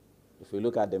iceberg. If we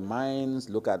look at the mines,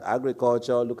 look at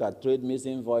agriculture, look at trade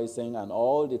misinvoicing, and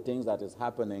all the things that is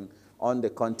happening on the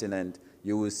continent,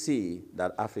 you will see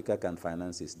that Africa can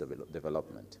finance its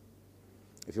development.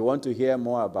 If you want to hear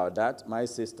more about that, my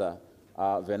sister,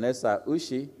 Vanessa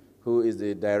Ushi, who is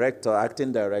the director,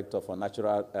 acting director for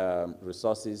Natural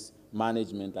Resources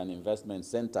Management and Investment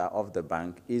Center of the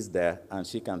bank, is there, and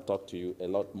she can talk to you a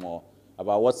lot more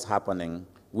about what's happening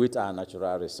with our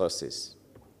natural resources.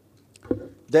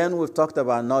 Then we've talked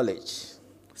about knowledge,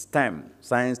 STEM,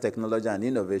 science, technology, and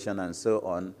innovation, and so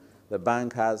on. The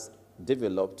bank has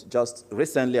developed, just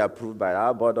recently approved by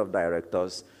our board of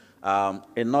directors, a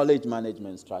knowledge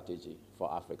management strategy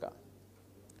for Africa.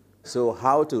 So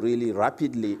how to really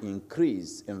rapidly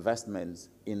increase investments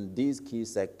in these key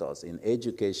sectors, in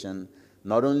education,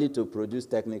 not only to produce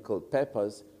technical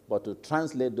papers, but to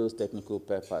translate those technical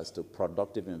papers to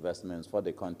productive investments for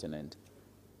the continent,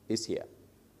 is here.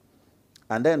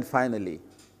 And then finally,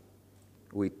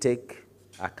 we take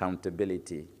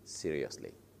accountability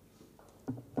seriously.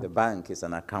 The bank is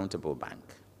an accountable bank.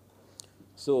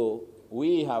 So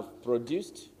we have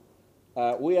produced,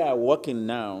 we are working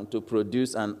now to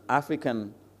produce an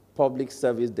African Public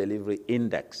Service Delivery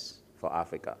Index for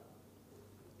Africa.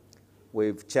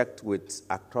 We've checked with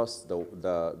across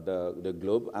the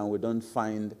globe, and we don't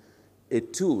find a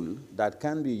tool that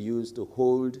can be used to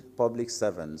hold public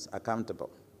servants accountable.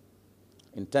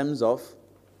 In terms of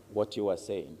what you were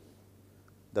saying,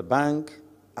 the bank,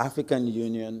 African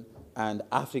Union, and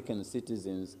African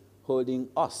citizens holding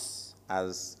us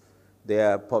as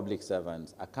their public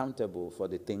servants accountable for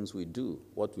the things we do,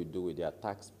 what we do with their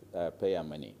taxpayer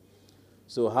money.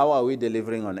 So how are we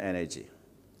delivering on energy?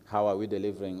 How are we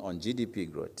delivering on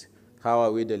GDP growth? How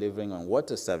are we delivering on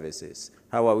water services?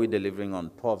 How are we delivering on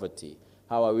poverty?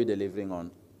 How are we delivering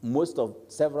on most of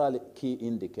several key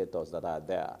indicators that are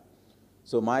there?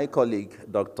 So my colleague,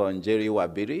 Dr. Njeri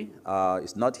Wabiri,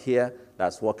 is not here,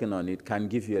 that's working on it, can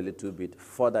give you a little bit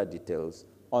further details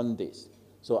on this.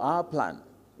 So our plan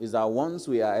is that once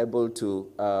we are able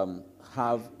to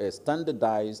have a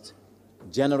standardized,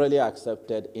 generally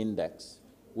accepted index,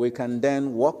 we can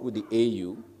then work with the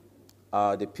AU,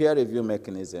 the peer review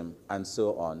mechanism, and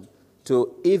so on,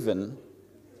 to even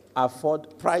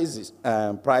afford prizes,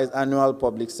 annual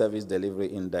public service delivery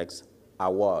index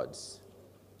awards,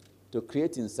 to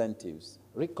create incentives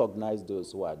recognize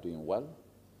those who are doing well,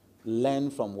 learn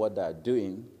from what they are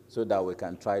doing so that we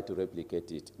can try to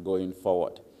replicate it going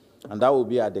forward. And that will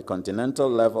be at the continental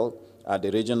level, at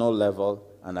the regional level,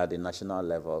 and at the national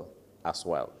level as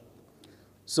well.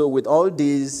 So with all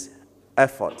these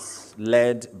efforts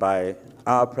led by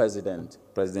our president,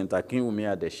 President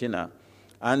Akinwumi Adesina,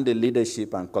 and the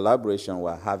leadership and collaboration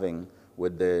we're having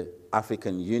with the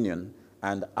African Union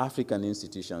and African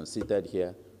institutions seated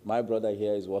here, my brother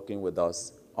here is working with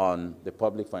us on the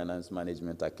Public Finance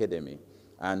Management Academy.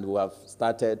 And we have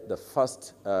started the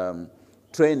first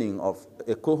training of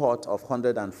a cohort of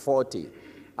 140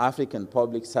 African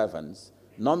public servants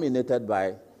nominated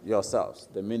by yourselves,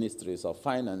 the ministries of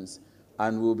finance,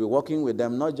 and we'll be working with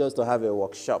them not just to have a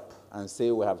workshop and say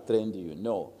we have trained you.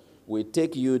 No, we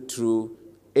take you through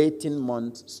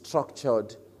 18-month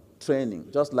structured training,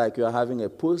 just like you're having a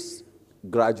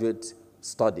postgraduate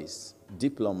studies,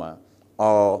 diploma,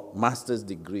 or master's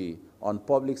degree on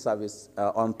public service,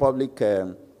 on public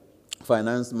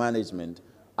finance management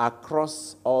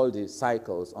across all the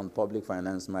cycles on public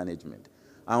finance management.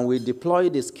 And we deploy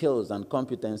the skills and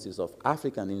competencies of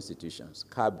African institutions,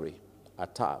 CABRI,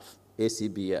 ATAF,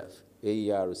 ACBF,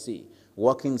 AERC,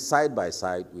 working side by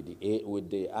side with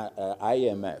the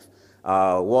IMF,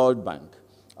 World Bank,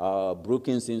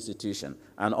 Brookings Institution,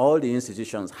 and all the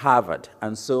institutions, Harvard,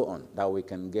 and so on, that we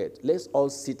can get. Let's all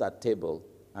sit at table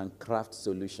and craft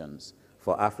solutions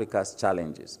for Africa's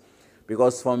challenges.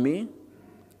 Because for me,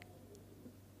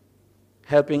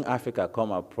 helping Africa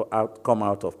come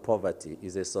out of poverty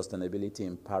is a sustainability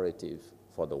imperative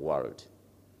for the world.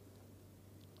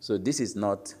 So this is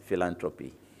not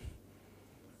philanthropy.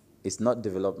 It's not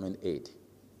development aid.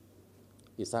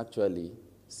 It's actually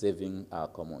saving our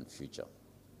common future.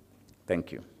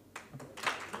 Thank you.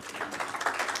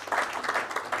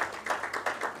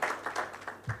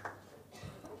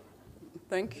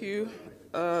 Thank you,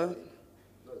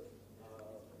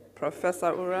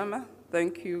 Professor Urama.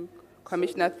 Thank you,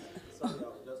 Commissioner. Sorry, I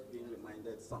was just being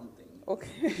reminded something.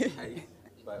 Okay.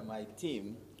 By my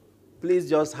team. Please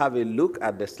just have a look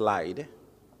at the slide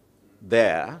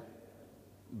there,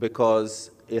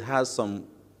 because it has some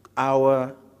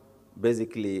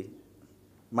basically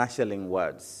marshalling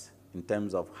words in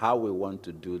terms of how we want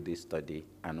to do this study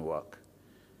and work.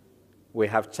 We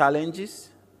have challenges.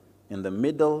 In the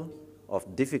middle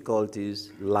of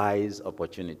difficulties lies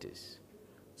opportunities.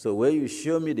 So where you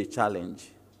show me the challenge,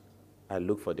 I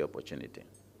look for the opportunity.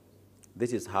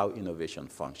 This is how innovation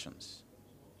functions.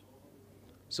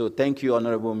 So thank you,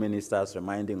 honorable ministers,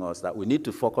 reminding us that we need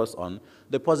to focus on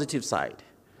the positive side.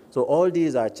 So all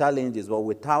these are challenges, but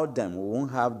without them, we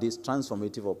won't have this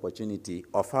transformative opportunity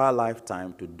of our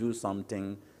lifetime to do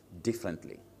something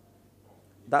differently.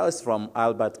 That was from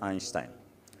Albert Einstein.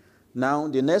 Now,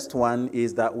 the next one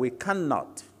is that we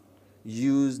cannot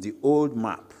use the old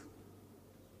map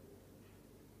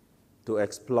to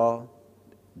explore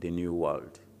the new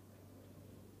world.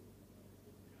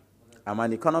 I'm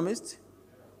an economist,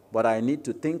 but I need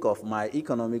to think of my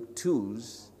economic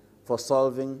tools for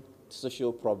solving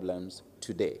social problems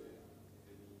today.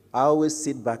 I always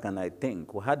sit back and I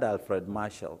think, we had Alfred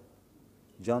Marshall,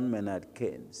 John Maynard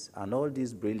Keynes, and all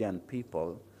these brilliant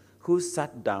people who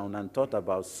sat down and thought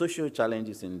about social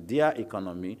challenges in their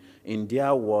economy, in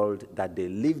their world that they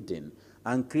lived in,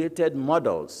 and created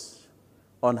models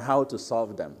on how to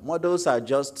solve them. Models are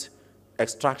just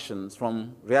extractions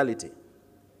from reality.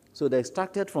 So they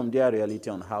extracted from their reality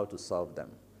on how to solve them.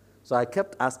 So I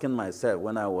kept asking myself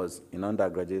when I was in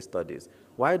undergraduate studies,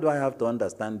 why do I have to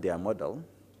understand their model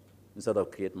instead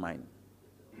of create mine?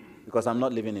 Because I'm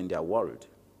not living in their world,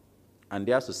 and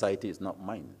their society is not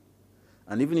mine.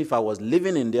 And even if I was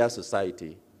living in their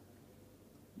society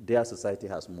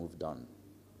has moved on,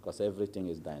 because everything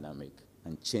is dynamic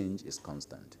and change is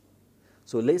constant.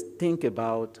 So let's think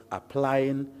about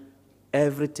applying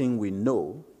everything we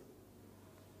know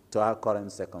to our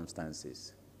current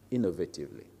circumstances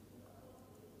innovatively.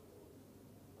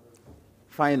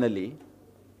 Finally,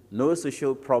 no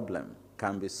social problem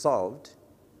can be solved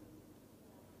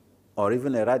or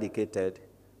even eradicated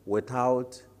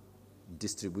without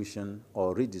distribution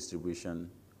or redistribution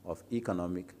of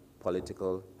economic,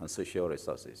 political, and social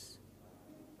resources.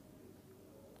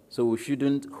 So we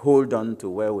shouldn't hold on to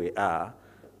where we are.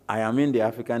 I am in the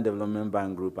African Development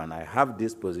Bank Group, and I have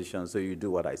this position, so you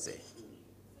do what I say.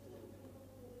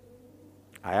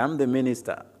 I am the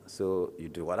minister, so you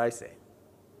do what I say.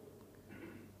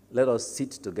 Let us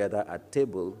sit together at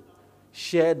table,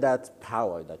 share that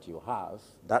power that you have,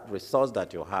 that resource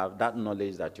that you have, that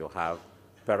knowledge that you have.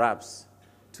 Perhaps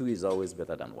 2 is always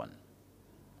better than 1.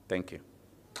 Thank you.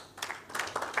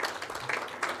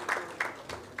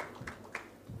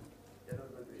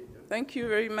 Thank you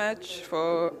very much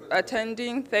for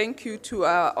attending. Thank you to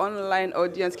our online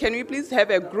audience. Can we please have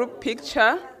a group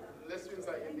picture?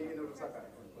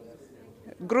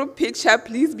 Group picture,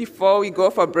 please, before we go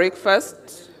for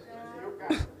breakfast.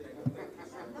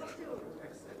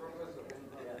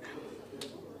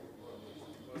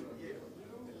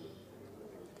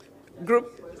 Group,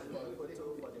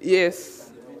 yes,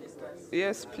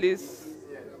 yes, please.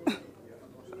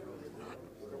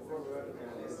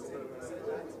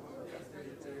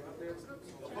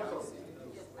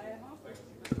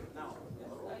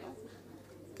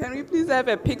 Can we please have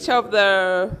a picture of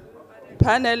the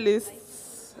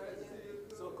panelists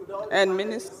and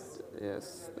ministers?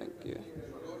 Yes, thank you.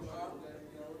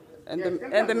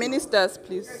 And the ministers,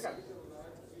 please.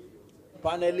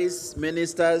 Panelists,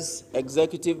 ministers,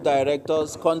 executive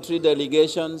directors, country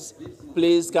delegations,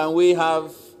 please, can we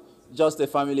have just a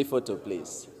family photo,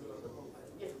 please?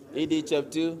 Ed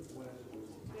Cheptu,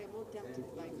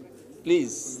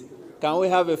 please, can we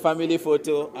have a family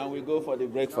photo and we go for the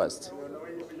breakfast?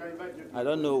 I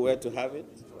don't know where to have it.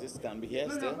 This can be here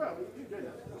still.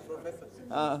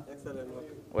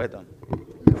 Well done.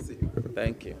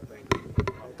 Thank you.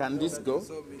 Can this go?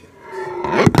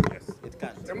 It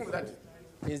can.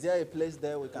 Is there a place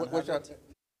there we can have it?